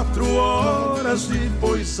umas 4 horas,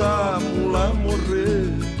 depois a mula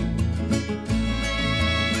morreu.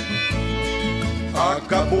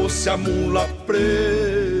 Acabou-se a mula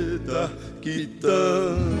preta, que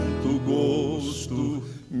tanto gosto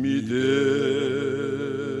me deu.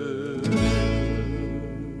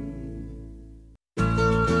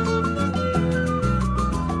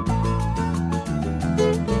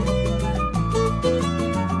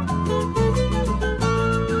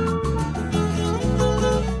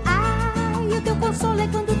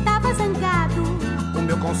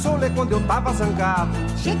 Consolo é quando eu tava zangado.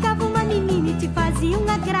 Chegava uma menina e te fazia um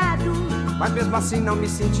agrado. Mas mesmo assim não me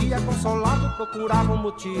sentia consolado. Procurava um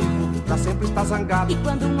motivo pra sempre estar zangado. E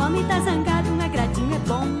quando um homem tá zangado, um agradinho é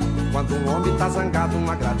bom. Quando um homem tá zangado, um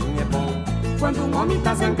agradinho é bom. Quando um homem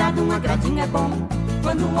tá zangado, um agradinho é bom.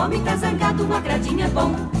 Quando um homem tá zangado, um agradinho é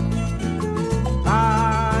bom.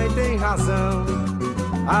 Ai, tem razão.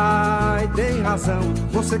 Ai, tem razão.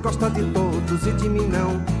 Você gosta de todos e de mim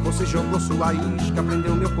não. Você jogou sua isca,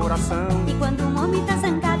 prendeu meu coração. E quando um homem tá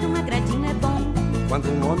zangado, um agradinho é bom. Quando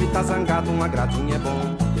um homem tá zangado, um agradinho é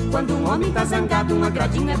bom. Quando um homem tá zangado, um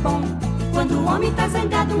agradinho é bom. Quando um homem tá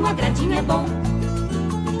zangado, um agradinho é bom.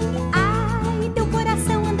 Ai, teu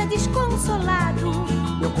coração anda desconsolado.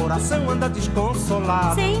 Meu coração anda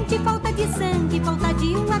desconsolado. Sente falta de sangue, falta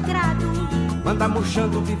de um agrado. Anda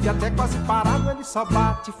murchando, vive até quase parado. Ele só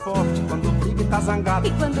bate forte quando briga e tá zangado.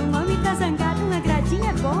 E quando um homem tá zangado, um agradinho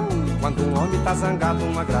é bom. Quando um homem tá zangado,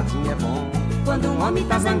 um agradinho é bom. Quando um homem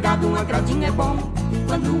tá zangado, um agradinho é bom.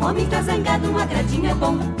 Quando um homem tá zangado, um agradinho é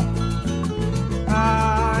bom.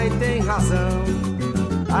 Ai, tem razão.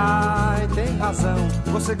 Ai, tem razão.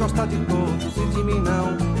 Você gosta de todos e de mim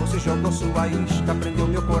não. Você jogou sua isca, prendeu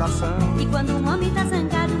meu coração. E quando um homem tá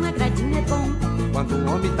zangado, um agradinho é bom. Quando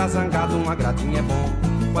um homem tá zangado, um agradinho é bom.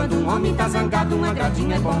 Quando um homem tá zangado, um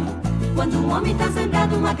agradinho é bom. Quando um homem tá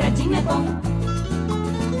zangado, um agradinho é bom.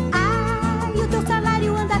 Ai, o teu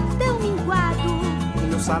salário anda tão minguado. O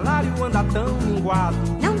meu salário anda tão minguado.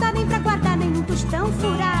 Não dá nem pra guardar nem um tostão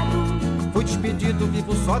furado. Fui despedido,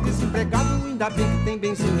 vivo só desempregado. Ainda bem que tem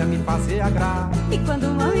benzinho a me fazer agrado. E quando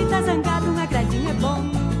um homem tá zangado, um agradinho é bom.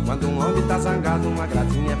 Quando um homem tá zangado, um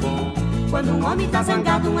agradinho é bom. Quando um homem tá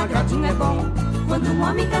zangado, um agradinho é bom. Quando um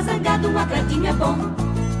homem tá zangado, um agradinho é bom.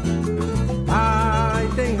 Ai,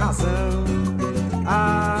 tem razão.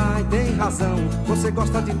 Ai, tem razão. Você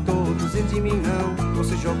gosta de todos e de mim não.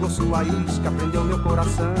 Você jogou sua isca, prendeu meu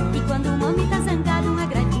coração. E quando um homem tá zangado, um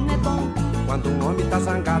agradinho é bom. Quando um homem tá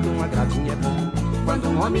zangado, um agradinho é bom. Quando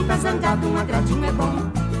um homem tá zangado, um agradinho é bom.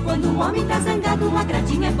 Quando um homem tá zangado, um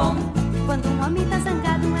agradinho é bom. Quando um homem tá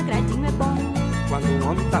zangado, um agradinho é bom. Quando um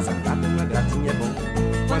homem tá zangado, um agradinho é bom.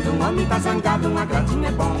 Quando um homem tá zangado, um agradinho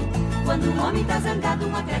é bom. Quando um homem tá zangado,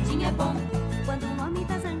 um agradinho é bom. Quando um homem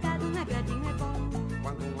tá zangado, um agradinho é bom.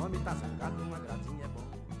 Quando um homem tá zangado, um agradinho é bom.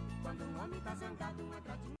 Quando um homem tá zangado, um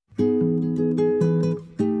agradinho.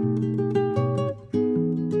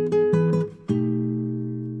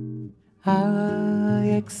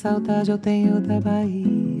 Ai, que saudade eu tenho da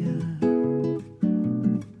Bahia.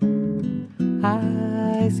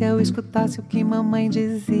 Ai, se eu escutasse o que mamãe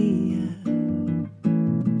dizia.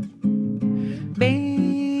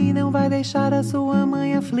 Bem, não vai deixar a sua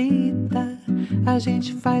mãe aflita. A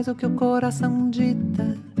gente faz o que o coração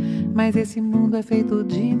dita. Mas esse mundo é feito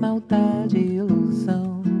de maldade e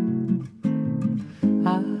ilusão.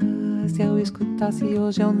 Ah, se eu escutasse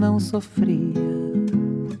hoje eu não sofria.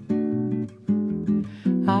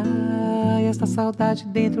 Ai, esta saudade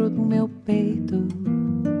dentro do meu peito.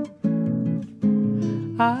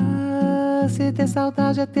 Ah, se ter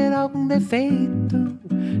saudade é ter algum defeito,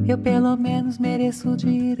 eu pelo menos mereço o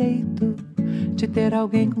direito de ter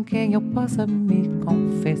alguém com quem eu possa me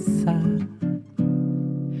confessar.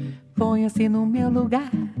 Ponha-se no meu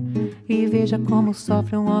lugar e veja como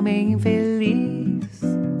sofre um homem infeliz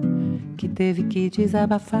que teve que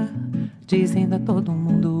desabafar, dizendo a todo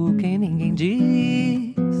mundo o que ninguém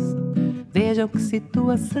diz. Veja que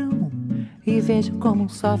situação e veja como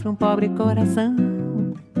sofre um pobre coração.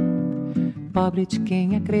 Pobre de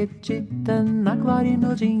quem acredita na glória e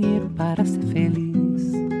no dinheiro para ser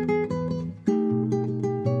feliz.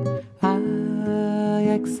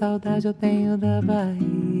 Ai, que saudade eu tenho da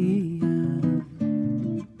Bahia.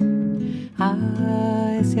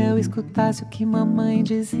 Ai, se eu escutasse o que mamãe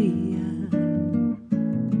dizia.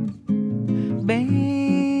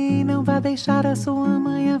 Bem, não vá deixar a sua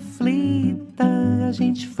mãe aflita. A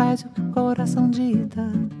gente faz o que o coração dita.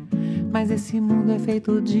 Mas esse mundo é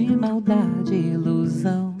feito de maldade e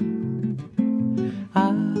ilusão.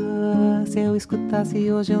 Ah, se eu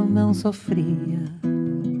escutasse hoje eu não sofria.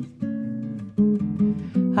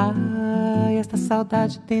 Ah, esta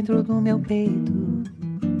saudade dentro do meu peito.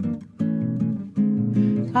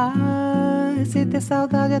 Ah, se ter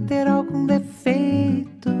saudade é ter algum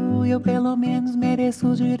defeito, eu pelo menos mereço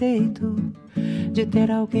o direito de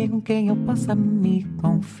ter alguém com quem eu possa me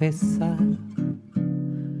confessar.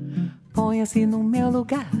 Ponha-se no meu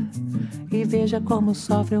lugar e veja como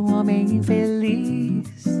sofre um homem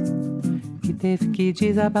infeliz que teve que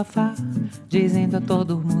desabafar, dizendo a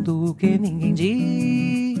todo mundo o que ninguém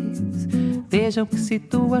diz. Vejam que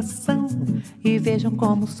situação e vejam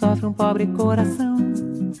como sofre um pobre coração.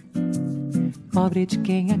 Pobre de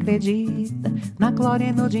quem acredita na glória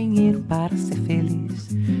e no dinheiro para ser feliz.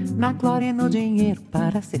 Na glória e no dinheiro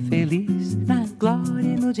para ser feliz. Na glória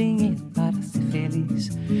e no dinheiro para ser feliz.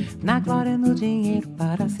 Na glória e no dinheiro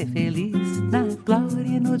para ser feliz. Na glória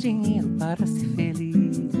e no dinheiro para ser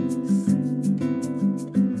feliz.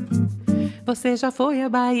 Você já foi à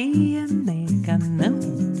Bahia, nega, não?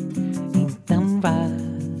 Então vá.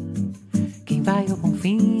 Quem vai ao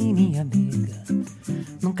confim, minha amiga,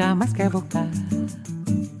 nunca mais quer voltar.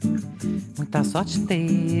 Muita sorte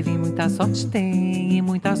teve, muita sorte tem e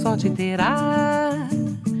muita sorte terá.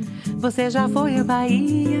 Você já foi à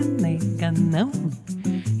Bahia, nega, não?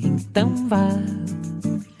 Então vá.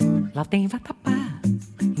 Lá tem vatapá,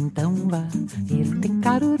 então vá. E lá tem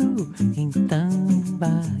caruru, então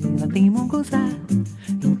vá. E lá tem munguzá,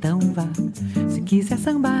 então vá. Se quiser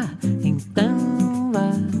sambar, então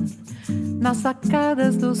vá. Nas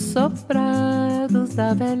sacadas dos soprados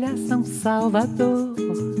da velha São Salvador,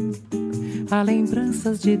 há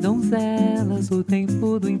lembranças de donzelas, o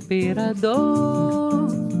tempo do imperador.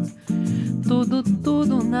 Tudo,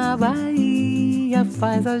 tudo na Bahia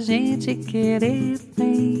faz a gente querer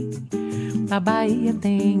bem. A Bahia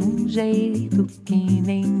tem um jeito que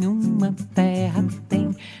nenhuma terra tem.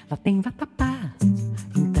 Lá tem vatapá,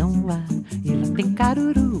 então vá. E lá tem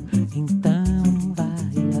caruru, então vá.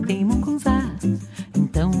 E lá tem mungunzá,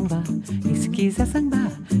 então vá. E se quiser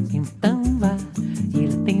sambar, então vá. E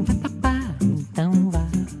lá tem vatapá, então vá.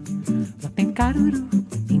 Lá tem caruru,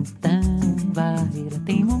 então vá. E lá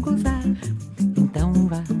tem mungunzá, então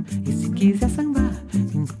vá. E se quiser sambar,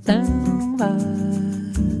 então vá.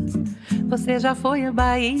 Você já foi à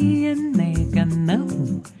Bahia, nega, não?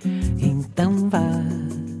 Então vá.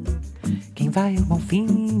 Quem vai ao Bonfim,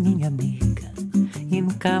 minha nega, e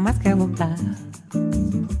nunca mais quer voltar.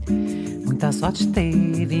 Muita sorte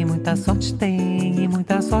teve, muita sorte tem, e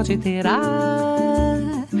muita sorte terá.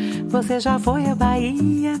 Você já foi à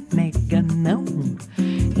Bahia, nega, não?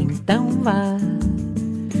 Então vá.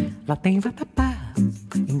 Lá tem vatapá,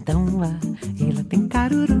 então vá. E lá tem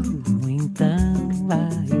caruru, então vá.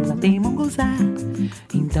 E lá tem monguzá,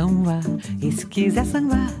 então vá. E se quiser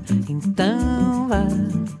sambar, então vá.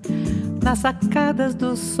 Nas sacadas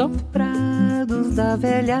dos soprados da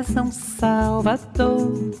velha São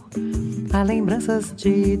Salvador, há lembranças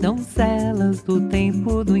de donzelas do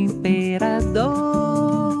tempo do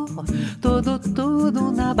imperador. Tudo,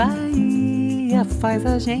 tudo na Bahia faz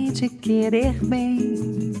a gente querer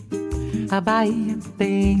bem. A Bahia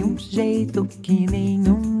tem um jeito que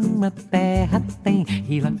nenhuma terra tem.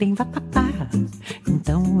 E lá tem vatapá,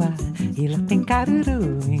 então vá. E lá tem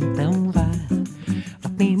caruru, então vá. Lá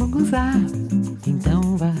tem munguzá,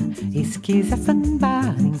 então vá. E se quiser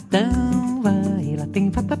sambar, então vá. E lá tem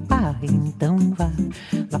vatapá, então vá.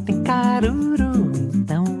 Lá tem caruru,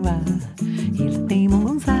 então vá. E lá tem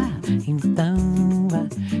munguzá, então vá.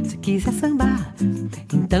 Se quiser sambar,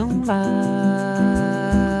 então vá.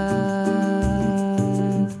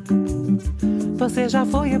 Você já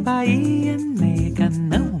foi à Bahia, nega,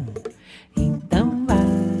 não? Então vá.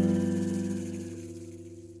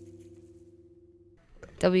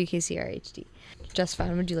 WKCR HD.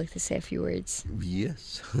 Jassvan, would you like to say a few words?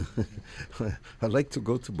 Yes. I'd like to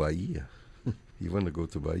go to Bahia. You want to go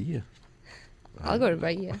to Bahia? I'll go to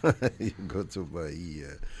Bahia. You go to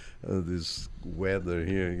Bahia. This weather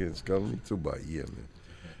here is coming to Bahia, man.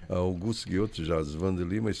 Augusto, Ghiotto, Jassvan,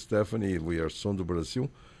 DeLima, Stephanie, we are Som do Brasil.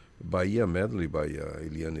 Bahia Medley by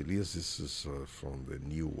Eliane Elias. This is from the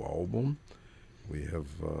new album. We have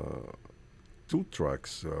two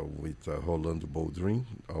tracks with Rolando Boldrin.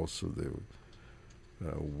 Also, they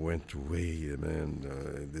went away, man.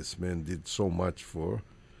 This man did so much for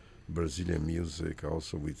Brazilian music,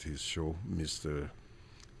 also with his show, Mr.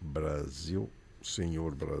 Brasil,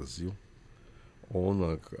 Senhor Brasil,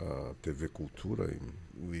 on TV Cultura.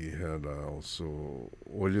 We had also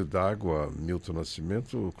Olho d'Água, Milton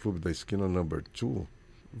Nascimento, Clube da Esquina number 2,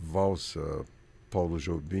 Valsa, Paulo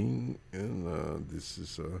Jobim, and this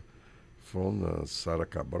is from Sara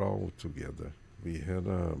Cabral together. We had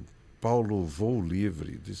Paulo Voo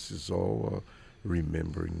Livre. This is all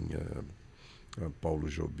remembering Paulo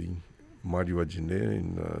Jobim, Mário Adnet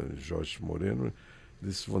and Jorge Moreno.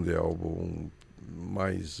 This is from the album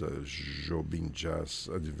Mais Jobim Jazz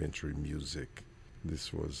Adventure Music.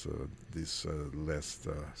 This was this last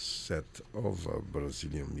set of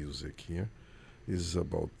Brazilian music here. Is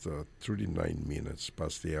about 39 minutes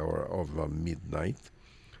past the hour of midnight.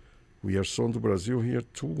 We are Som do Brasil here,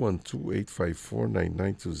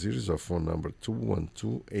 212-854-9920 is our phone number,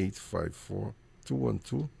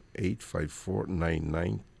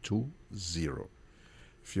 212-854-9920.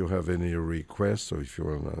 If you have any requests or if you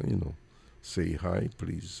want to, say hi,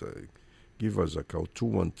 please give us a call,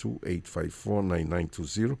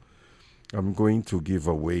 212-854-9920. I'm going to give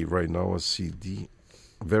away right now a CD,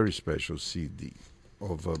 very special CD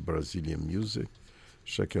of Brazilian music.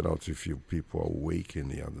 Check it out if you people are awake in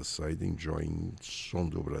the other side, enjoying Som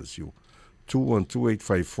do Brasil.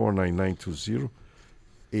 212-854-9920,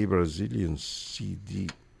 a Brazilian CD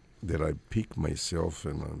that I picked myself,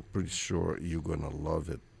 and I'm pretty sure you're going to love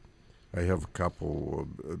it. I have a couple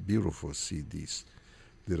of beautiful CDs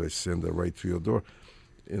that I send right to your door,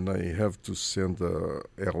 and I have to send a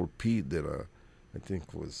LP that I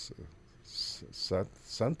think was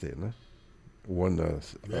Sante, né? One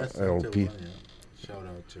yes, LP. One, yeah.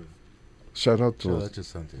 Shout out to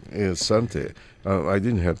Sante. Sante. I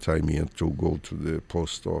didn't have time yet to go to the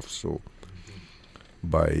post office, so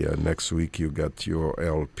by next week you got your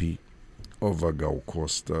LP of Gal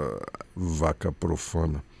Costa, Vaca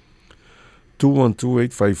Profana.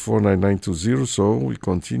 212-854-9920. So we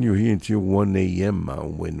continue here until 1 a.m.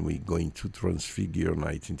 When we're going to transfigure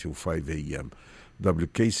night until 5 a.m.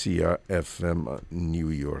 WKCR FM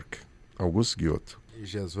New York. Augusto, Ghiotto.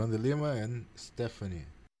 Jassvan, DeLima, and Stephanie.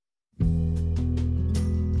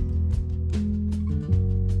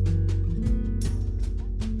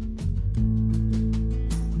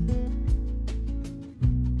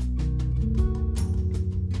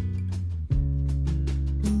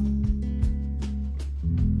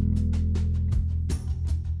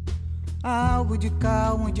 Há algo de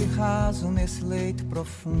calmo e de raso nesse leito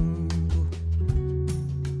profundo.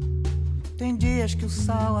 Tem dias que o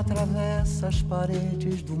sal atravessa as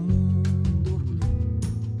paredes do mundo.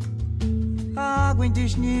 água em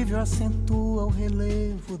desnível acentua o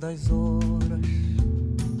relevo das horas,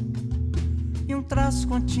 e um traço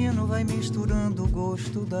contínuo vai misturando o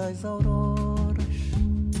gosto das auroras.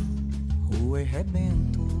 Rua e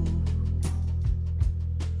rebento.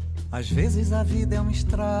 Às vezes a vida é uma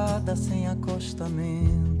estrada sem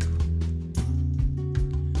acostamento.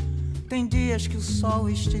 Tem dias que o sol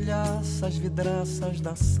estilhaça as vidraças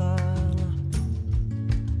da sala.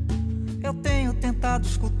 Eu tenho tentado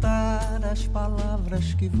escutar as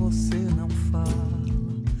palavras que você não fala.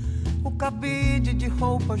 O cabide de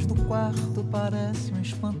roupas do quarto parece um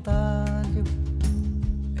espantalho.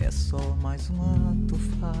 É só mais um ato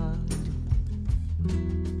falho.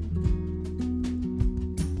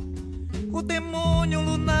 O demônio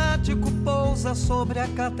lunático pousa sobre a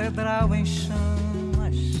catedral em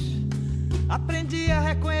chamas. Aprendi a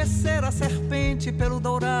reconhecer a serpente pelo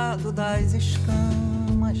dourado das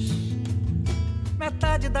escamas.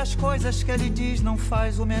 Metade das coisas que ele diz não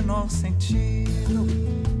faz o menor sentido,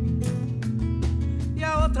 e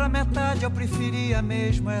a outra metade eu preferia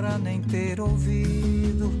mesmo era nem ter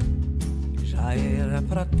ouvido. Já era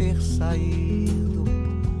pra ter saído.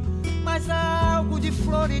 Mas há algo de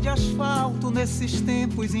flor e de asfalto nesses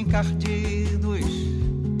tempos encardidos.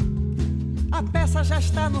 A peça já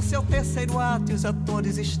está no seu terceiro ato e os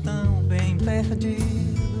atores estão bem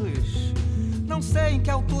perdidos. Não sei em que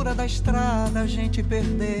altura da estrada a gente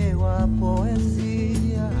perdeu a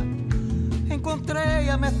poesia. Encontrei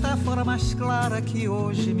a metáfora mais clara que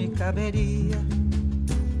hoje me caberia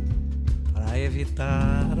para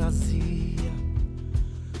evitar a azia.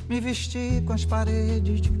 Me vesti com as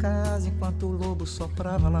paredes de casa enquanto o lobo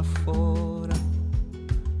soprava lá fora.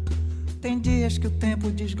 Tem dias que o tempo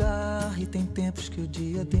desgarra e tem tempos que o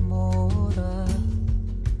dia demora.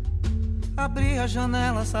 Abri a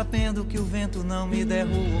janela sabendo que o vento não me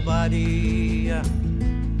derrubaria.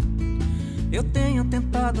 Eu tenho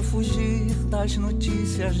tentado fugir das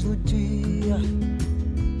notícias do dia.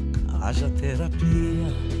 Haja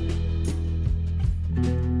terapia.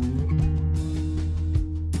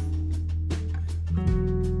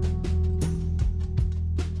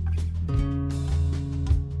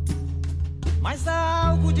 Mas há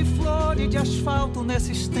algo de flor e de asfalto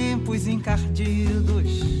nesses tempos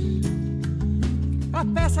encardidos. A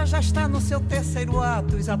peça já está no seu terceiro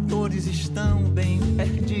ato, os atores estão bem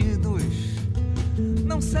perdidos.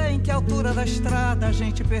 Não sei em que altura da estrada a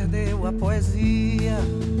gente perdeu a poesia.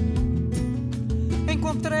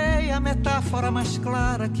 Encontrei a metáfora mais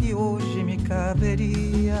clara que hoje me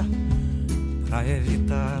caberia para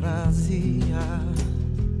evitar a azia.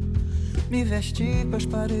 Me vesti com as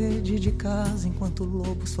paredes de casa enquanto o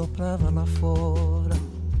lobo soprava lá fora.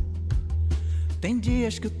 Tem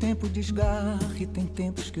dias que o tempo desgarra e tem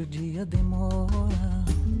tempos que o dia demora.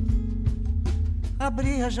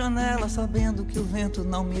 Abri a janela sabendo que o vento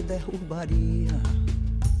não me derrubaria.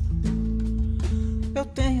 Eu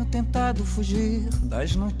tenho tentado fugir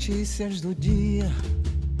das notícias do dia.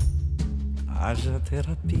 Haja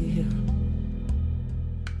terapia.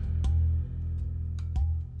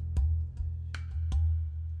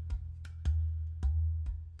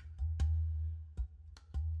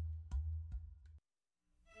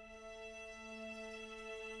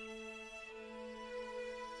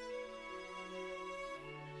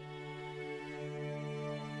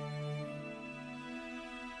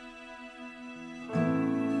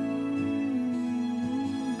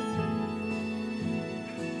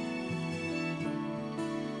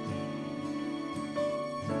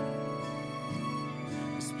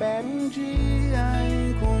 Espero um dia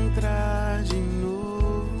encontrar de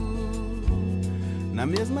novo, na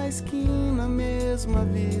mesma esquina, mesma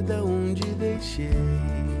vida onde deixei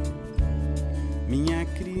minha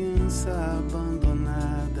criança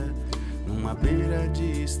abandonada numa beira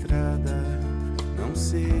de estrada. Não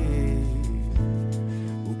sei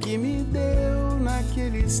o que me deu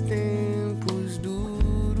naqueles tempos duros.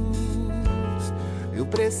 Eu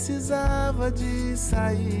precisava de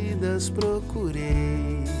saídas,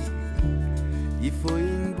 procurei, e foi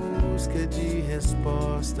em busca de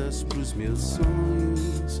respostas pros meus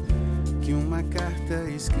sonhos que uma carta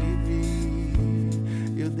escrevi.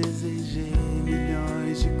 Eu desejei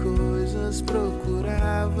milhões de coisas,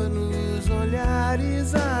 procurava nos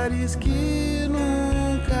olhares ares que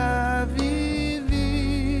nunca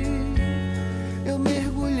vivi. Eu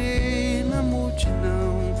mergulhei na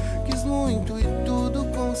multidão, quis muito e tudo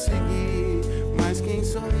consegui, mas quem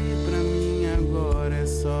sorri pra mim agora é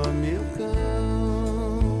só meu cão.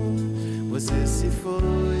 Você se foi,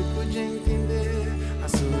 pude entender, a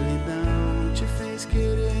solidão te fez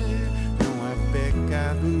querer. Não há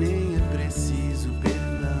pecado, nem é preciso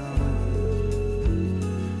perdão.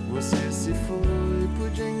 Você se foi,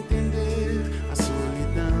 pude entender, a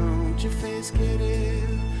solidão te fez querer.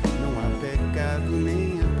 Não há pecado,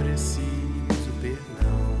 nem é preciso perdão.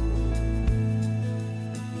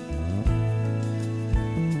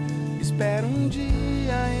 Espero um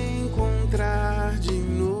dia encontrar de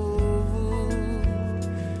novo,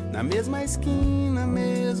 na mesma esquina,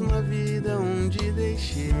 mesma vida onde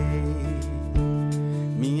deixei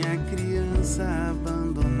minha criança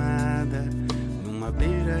abandonada numa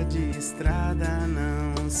beira de estrada.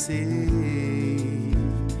 Não sei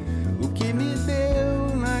o que me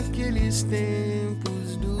deu naqueles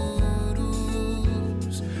tempos duros.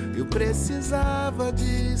 Eu precisava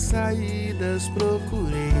de saídas,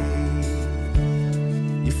 procurei,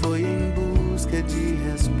 e foi em busca de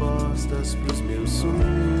respostas pros meus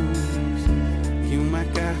sonhos que uma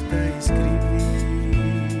carta escrevi.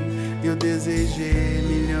 Eu desejei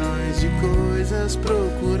milhões de coisas,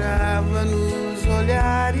 procurava nos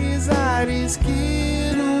olhares ares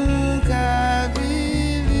que nunca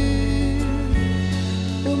vivi.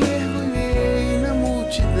 Eu mergulhei na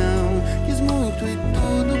multidão, quis muito e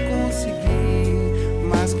tudo consegui,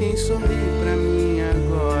 mas quem sorri pra mim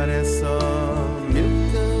agora é só meu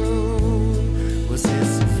cão. Você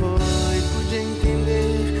se foi, pude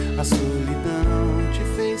entender, a solidão te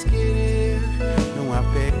fez querer. Não há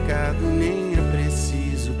pecado, nem é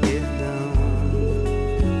preciso perdão.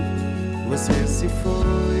 Você se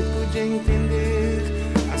foi, pude entender,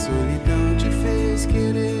 a solidão te fez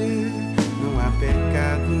querer. Não há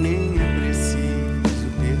pecado, nem é preciso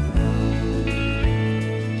perdão.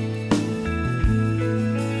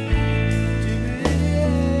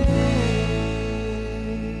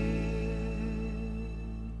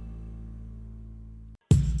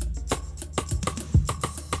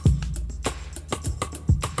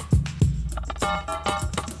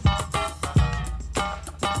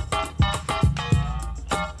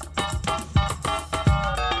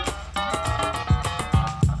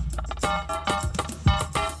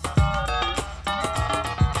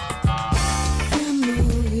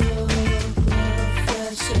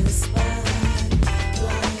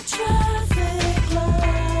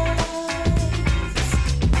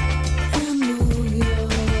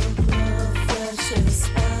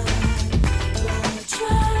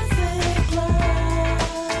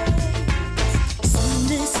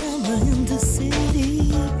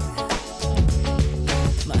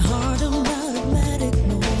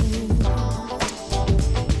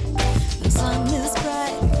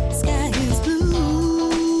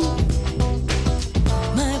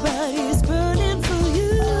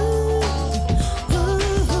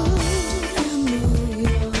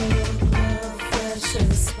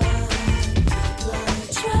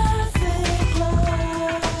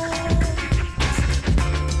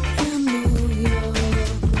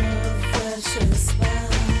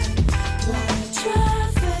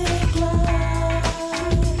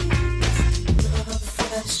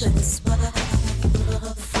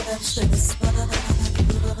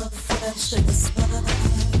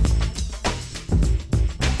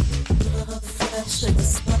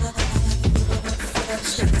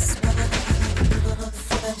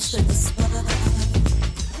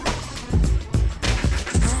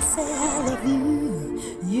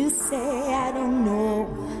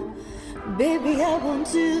 Baby, I want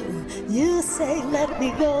to. You say let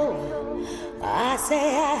me go. I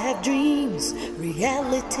say I have dreams.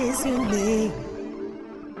 Reality's your name.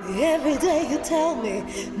 Every day you tell me,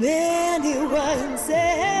 man, you are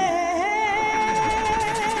insane.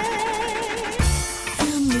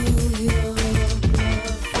 You knew your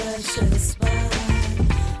precious spot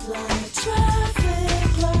like traffic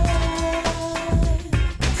lights.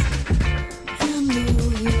 You knew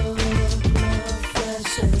your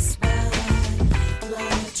precious spot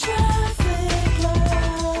like traffic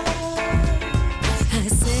lights. I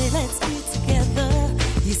say let's be together.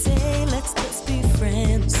 You say let's just be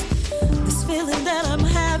friends. This feeling that I'm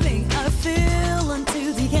having, I feel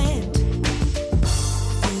until the end.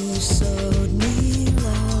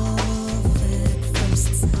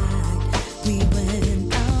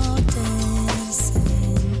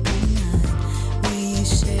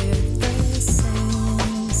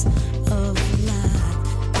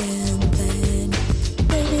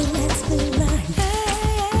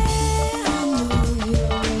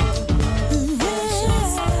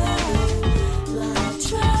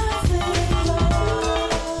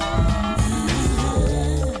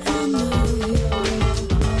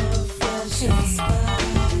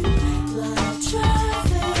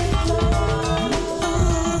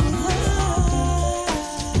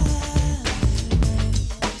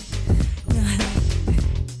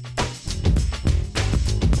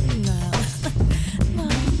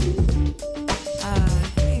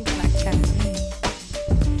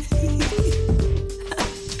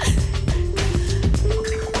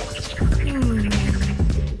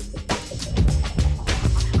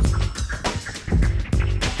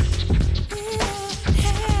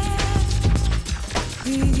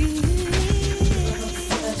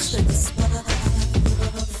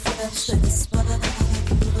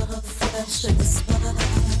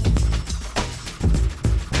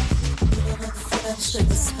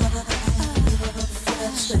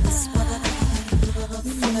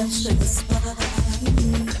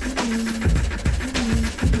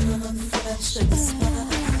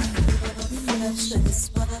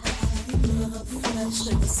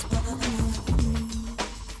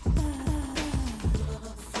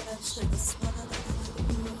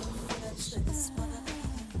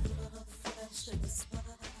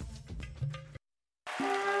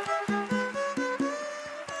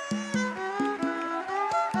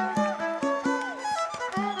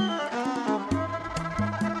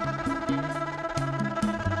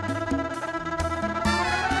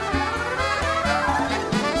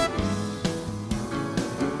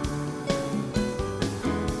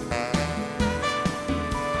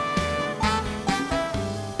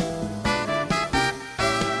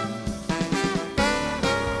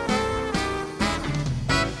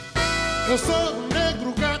 Eu sou um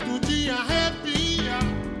negro gato de arrepia,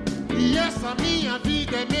 e essa minha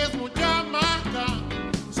vida é mesmo de amarga.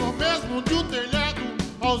 Sou mesmo de um telhado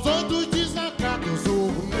aos outros desacato. Eu sou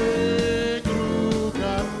um negro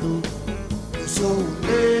gato, eu sou um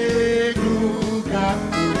negro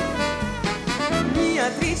gato. Minha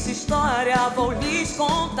triste história vou lhes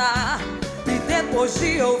contar, e depois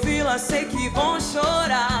de ouvi-la sei que vão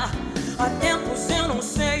chorar. Há tempos eu não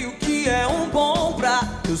sei o que é um bom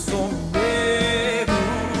prato. Eu sou um negro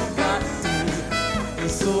gato, eu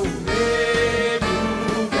sou um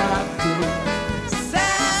negro gato.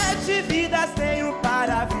 7 vidas tenho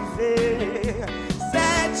para viver,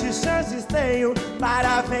 7 chances tenho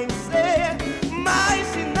para vencer, mas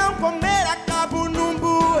se não comer acabo num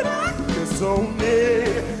buraco. Eu sou um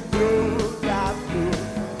negro gato,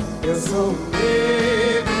 eu sou um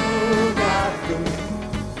negro gato.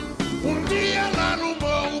 Um dia lá no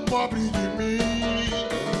morro, pobre de mim,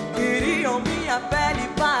 queriam minha pele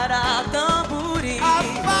para tamborim.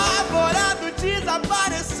 Apavorado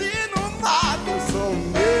desapareci no mato. Eu sou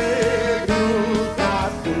um negro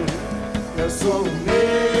gato, eu sou um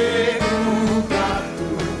negro gato.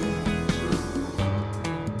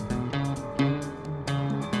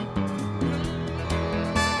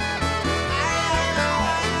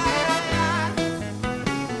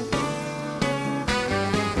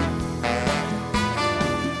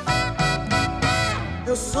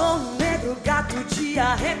 Eu sou um negro gato de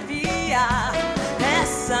arrepiar.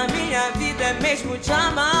 Essa minha vida é mesmo de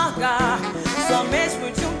amargar. Só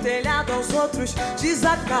mesmo de um telhado aos outros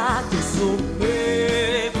desacato. Eu sou um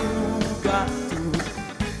negro gato,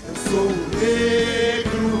 eu sou um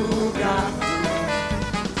negro gato.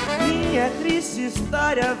 Minha triste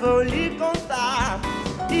história vou lhe contar,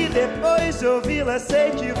 e depois de ouvi-la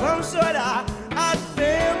sei que vão chorar. Há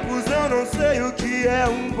tempos eu não sei o que é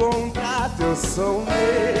um bom prato. Eu sou um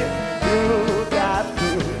negro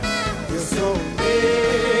gato, eu sou um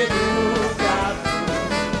negro gato.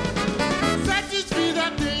 7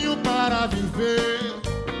 vidas tenho para viver,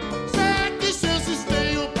 7 chances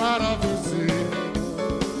tenho para vencer,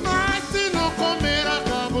 mas se não comer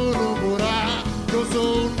acabo no buraco. Eu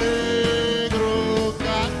sou um negro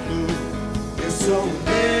gato, eu sou um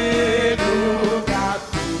negro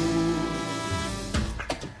gato.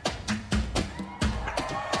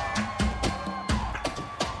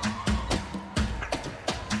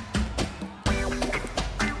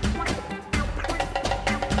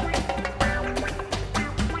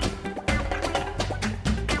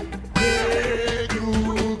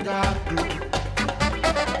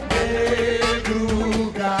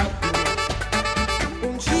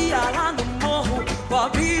 Um dia lá no morro,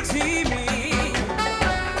 pobre de mim,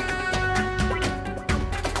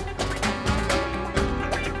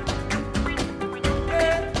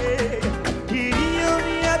 queriam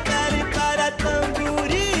minha pele para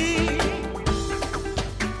tamborim.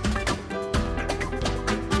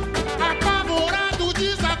 apavorado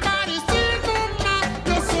desapareci no mato.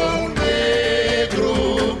 Eu sou um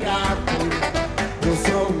negro gato, eu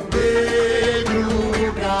sou um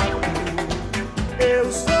negro gato.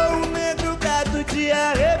 Eu sou um negro gato de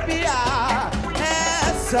arrepiar.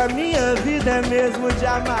 Essa minha vida é mesmo de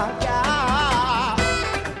amargar.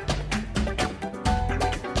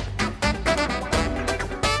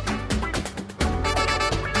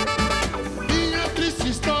 Minha triste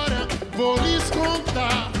história vou lhes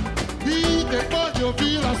contar, e depois de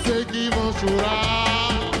ouvi-la sei que vão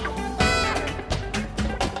chorar.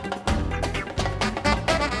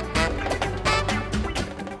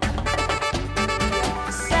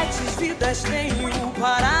 7 vidas tenho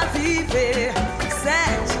para viver,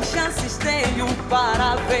 7 chances tenho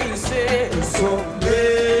para vencer. Eu sou um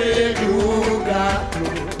negro gato,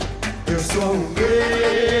 eu sou um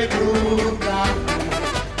negro gato,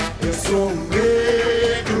 eu sou um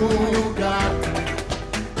negro gato,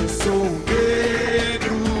 eu sou um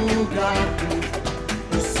negro gato,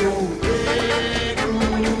 eu sou um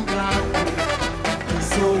negro gato, eu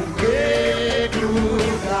sou um negro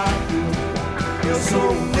gato, eu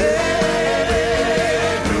sou um negro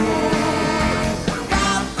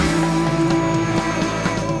gato.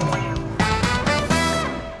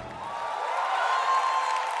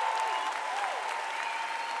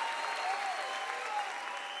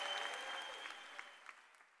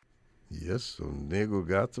 Isso, o Negro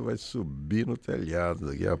Gato vai subir no telhado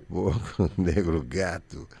daqui a pouco. O Negro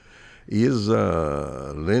Gato.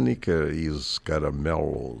 Isa Lineker e os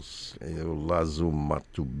Caramelos. O Lazo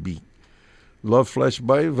Matubi. Love Flash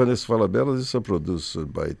by Vanessa Falabella. This is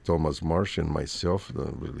produced by Thomas Marsh and myself,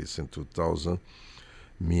 released in 2000.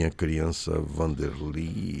 Minha Criança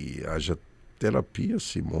Vanderly. Haja Terapia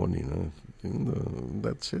Simone, né? And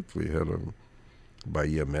that's it. We had a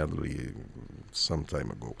Bahia medley some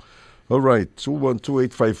time ago. All right,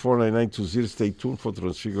 212-854-9920. Stay tuned for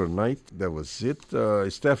Transfigure Night. That was it.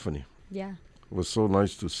 Stephanie. Yeah. It was so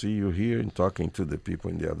nice to see you here and talking to the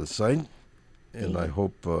people on the other side. And I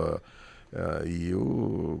hope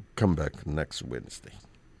you come back next Wednesday.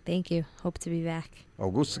 Thank you. Hope to be back.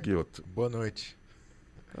 Augusto Ghiotto. Boa noite.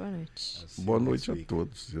 Boa noite. Boa noite a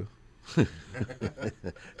todos.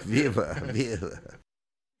 Viva, viva.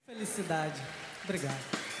 Felicidade.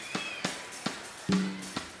 Obrigado.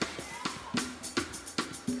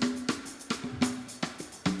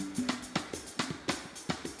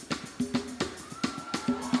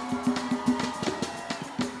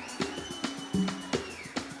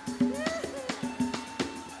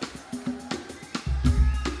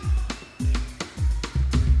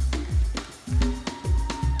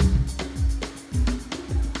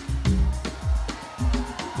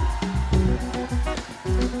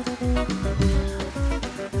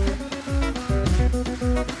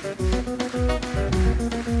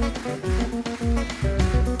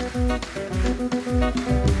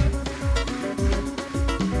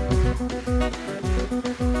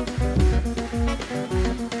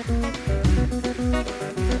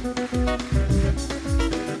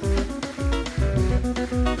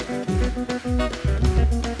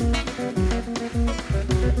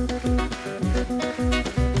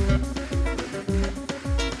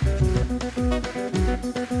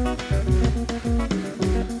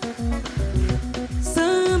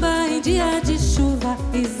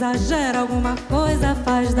 Exagera alguma coisa,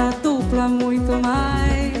 faz da dupla muito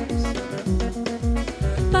mais.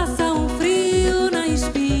 Passa um frio na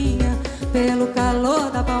espinha, pelo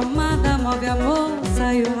calor da palmada, move a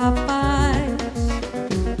moça e o rapaz.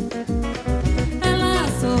 Ela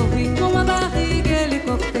sorri com a barriga, ele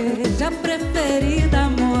corteja, a preferida,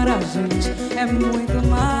 amor, a gente é muito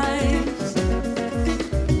mais.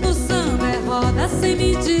 O samba é roda sem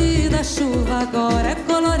medida, a chuva agora é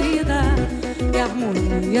colorida e a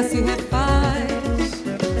harmonia se refaz.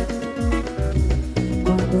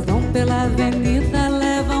 Quando vão pela avenida,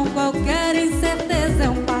 levam qualquer incerteza. É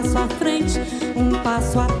um passo à frente, um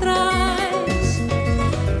passo atrás.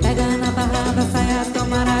 Pega na barrada, saia,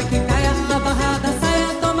 tomara que caia. Na barrada,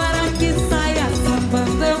 saia, tomara que saia.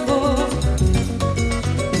 Sambando eu vou.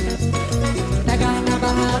 Pega na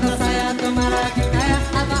barrada, saia, tomara que caia.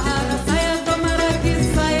 Na barrada, saia, tomara que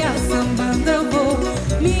saia. Sambando eu vou.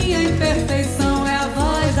 Minha imperfeição é a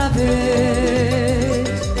voz da vez.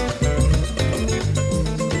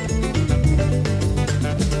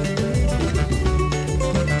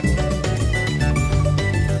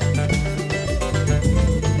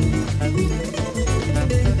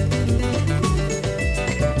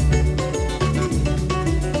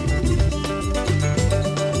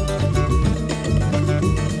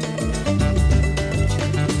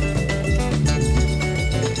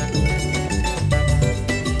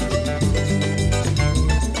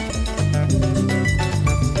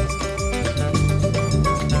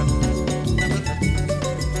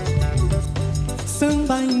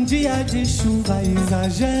 Em dia de chuva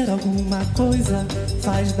exagera alguma coisa,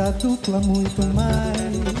 faz da dupla muito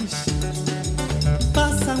mais.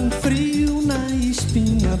 Passa um frio na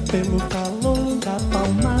espinha, pelo calor da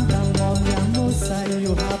palmada, move a moça e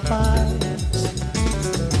o rapaz.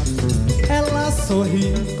 Ela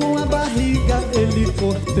sorri com a barriga, ele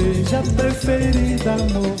corteja, a preferida,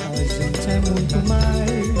 amor, a gente é muito mais.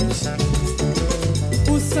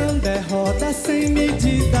 O samba é roda sem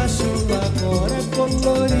medida, a chuva agora é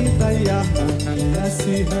colorida e a harmonia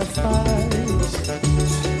se refaz.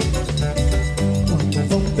 Quando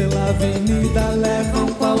vão pela avenida, levam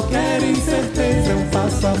qualquer incerteza. Um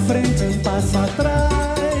passo à frente, um passo atrás.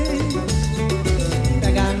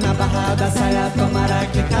 Pega na barrada, saia, tomara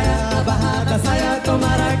que caia. A barrada, saia,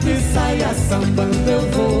 tomara que saia. Sambando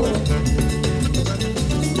eu vou.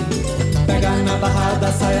 Pega na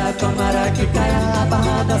barrada, saia, tomara que caia. A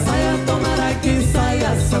barrada, saia, tomara que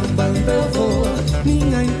saia. Sambando eu vou.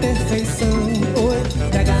 Minha imperfeição, oi.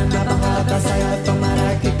 Pega na barrada, saia,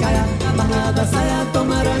 tomara que caia. A barrada, saia,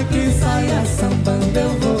 tomara que saia. Sambando eu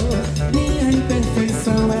vou. Minha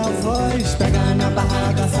imperfeição é a voz. Pega na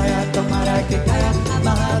barrada, saia, tomara que caia. A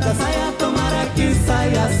barrada, saia, tomara que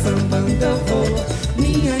saia. Sambando eu vou.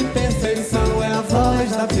 Minha imperfeição é a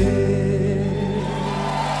voz da vez.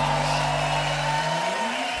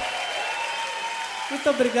 Muito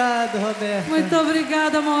obrigado, Roberto. Muito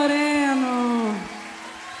obrigada, Moreno.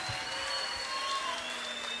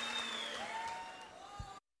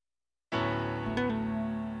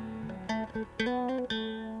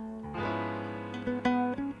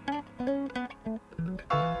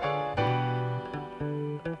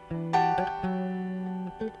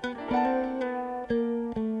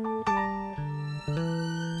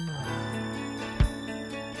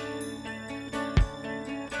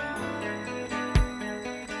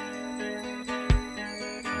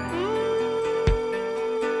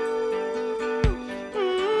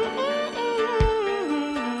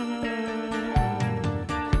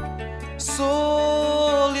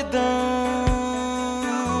 Solidão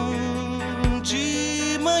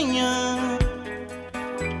de manhã,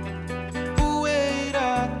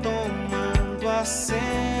 poeira tomando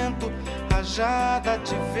assento, rajada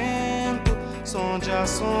de vento, som de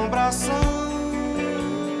assombração,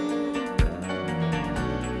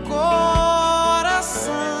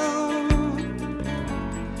 coração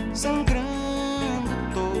sangrando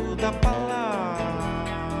toda a palavração,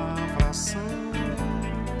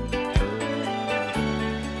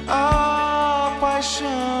 a paixão,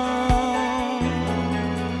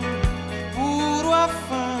 puro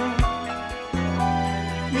afã,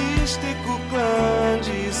 místico clã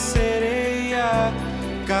de sereia,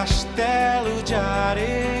 castelo de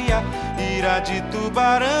areia, ira de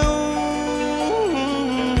tubarão,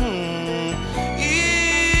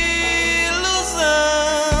 ilusão.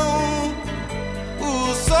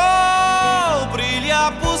 O sol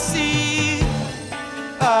brilha por si,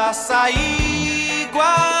 açaí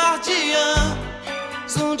guardiã,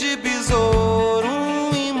 zum de besouro,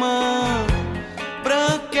 um imã,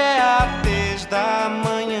 branca é a tez da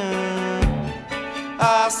manhã,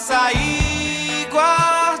 açaí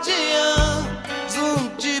guardiã,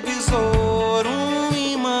 zum de besouro, um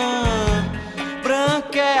imã,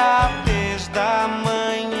 branca é a tez da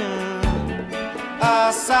manhã,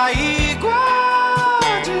 açaí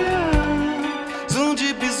guardiã, zum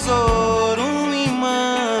de besouro, um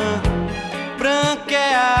imã, branca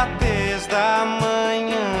é a tez da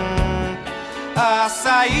manhã,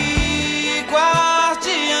 açaí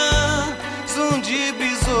guardiã, zum de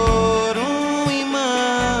besouro, um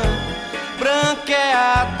imã, branca é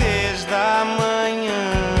a tez da manhã.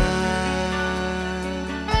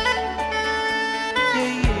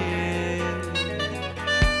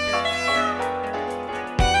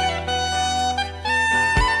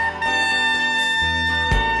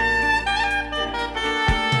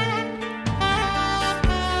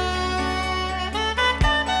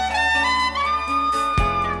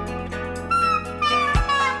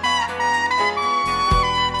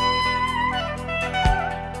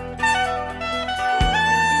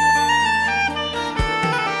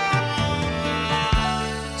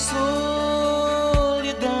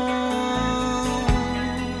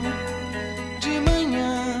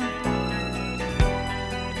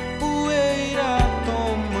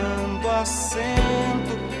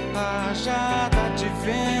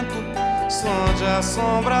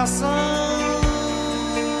 Assombração,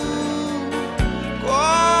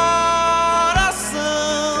 coração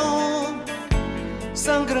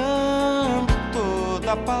sangrando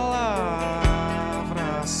toda a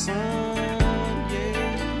palavração,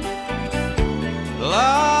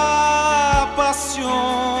 La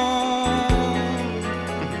paixão,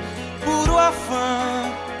 puro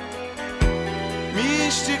afã,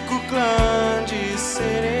 místico clã de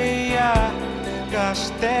sereia,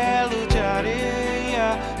 castelo de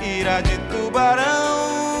areia, ira de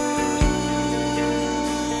tubarão,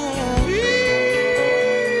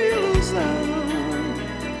 ilusão.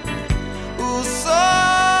 O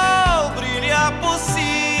sol brilha por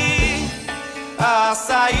si,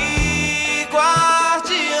 açaí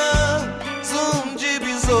guardiã, zum de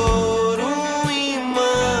besouro, um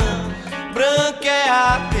imã, branca é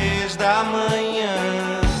a tez da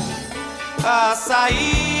manhã,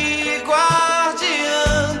 açaí guardiã,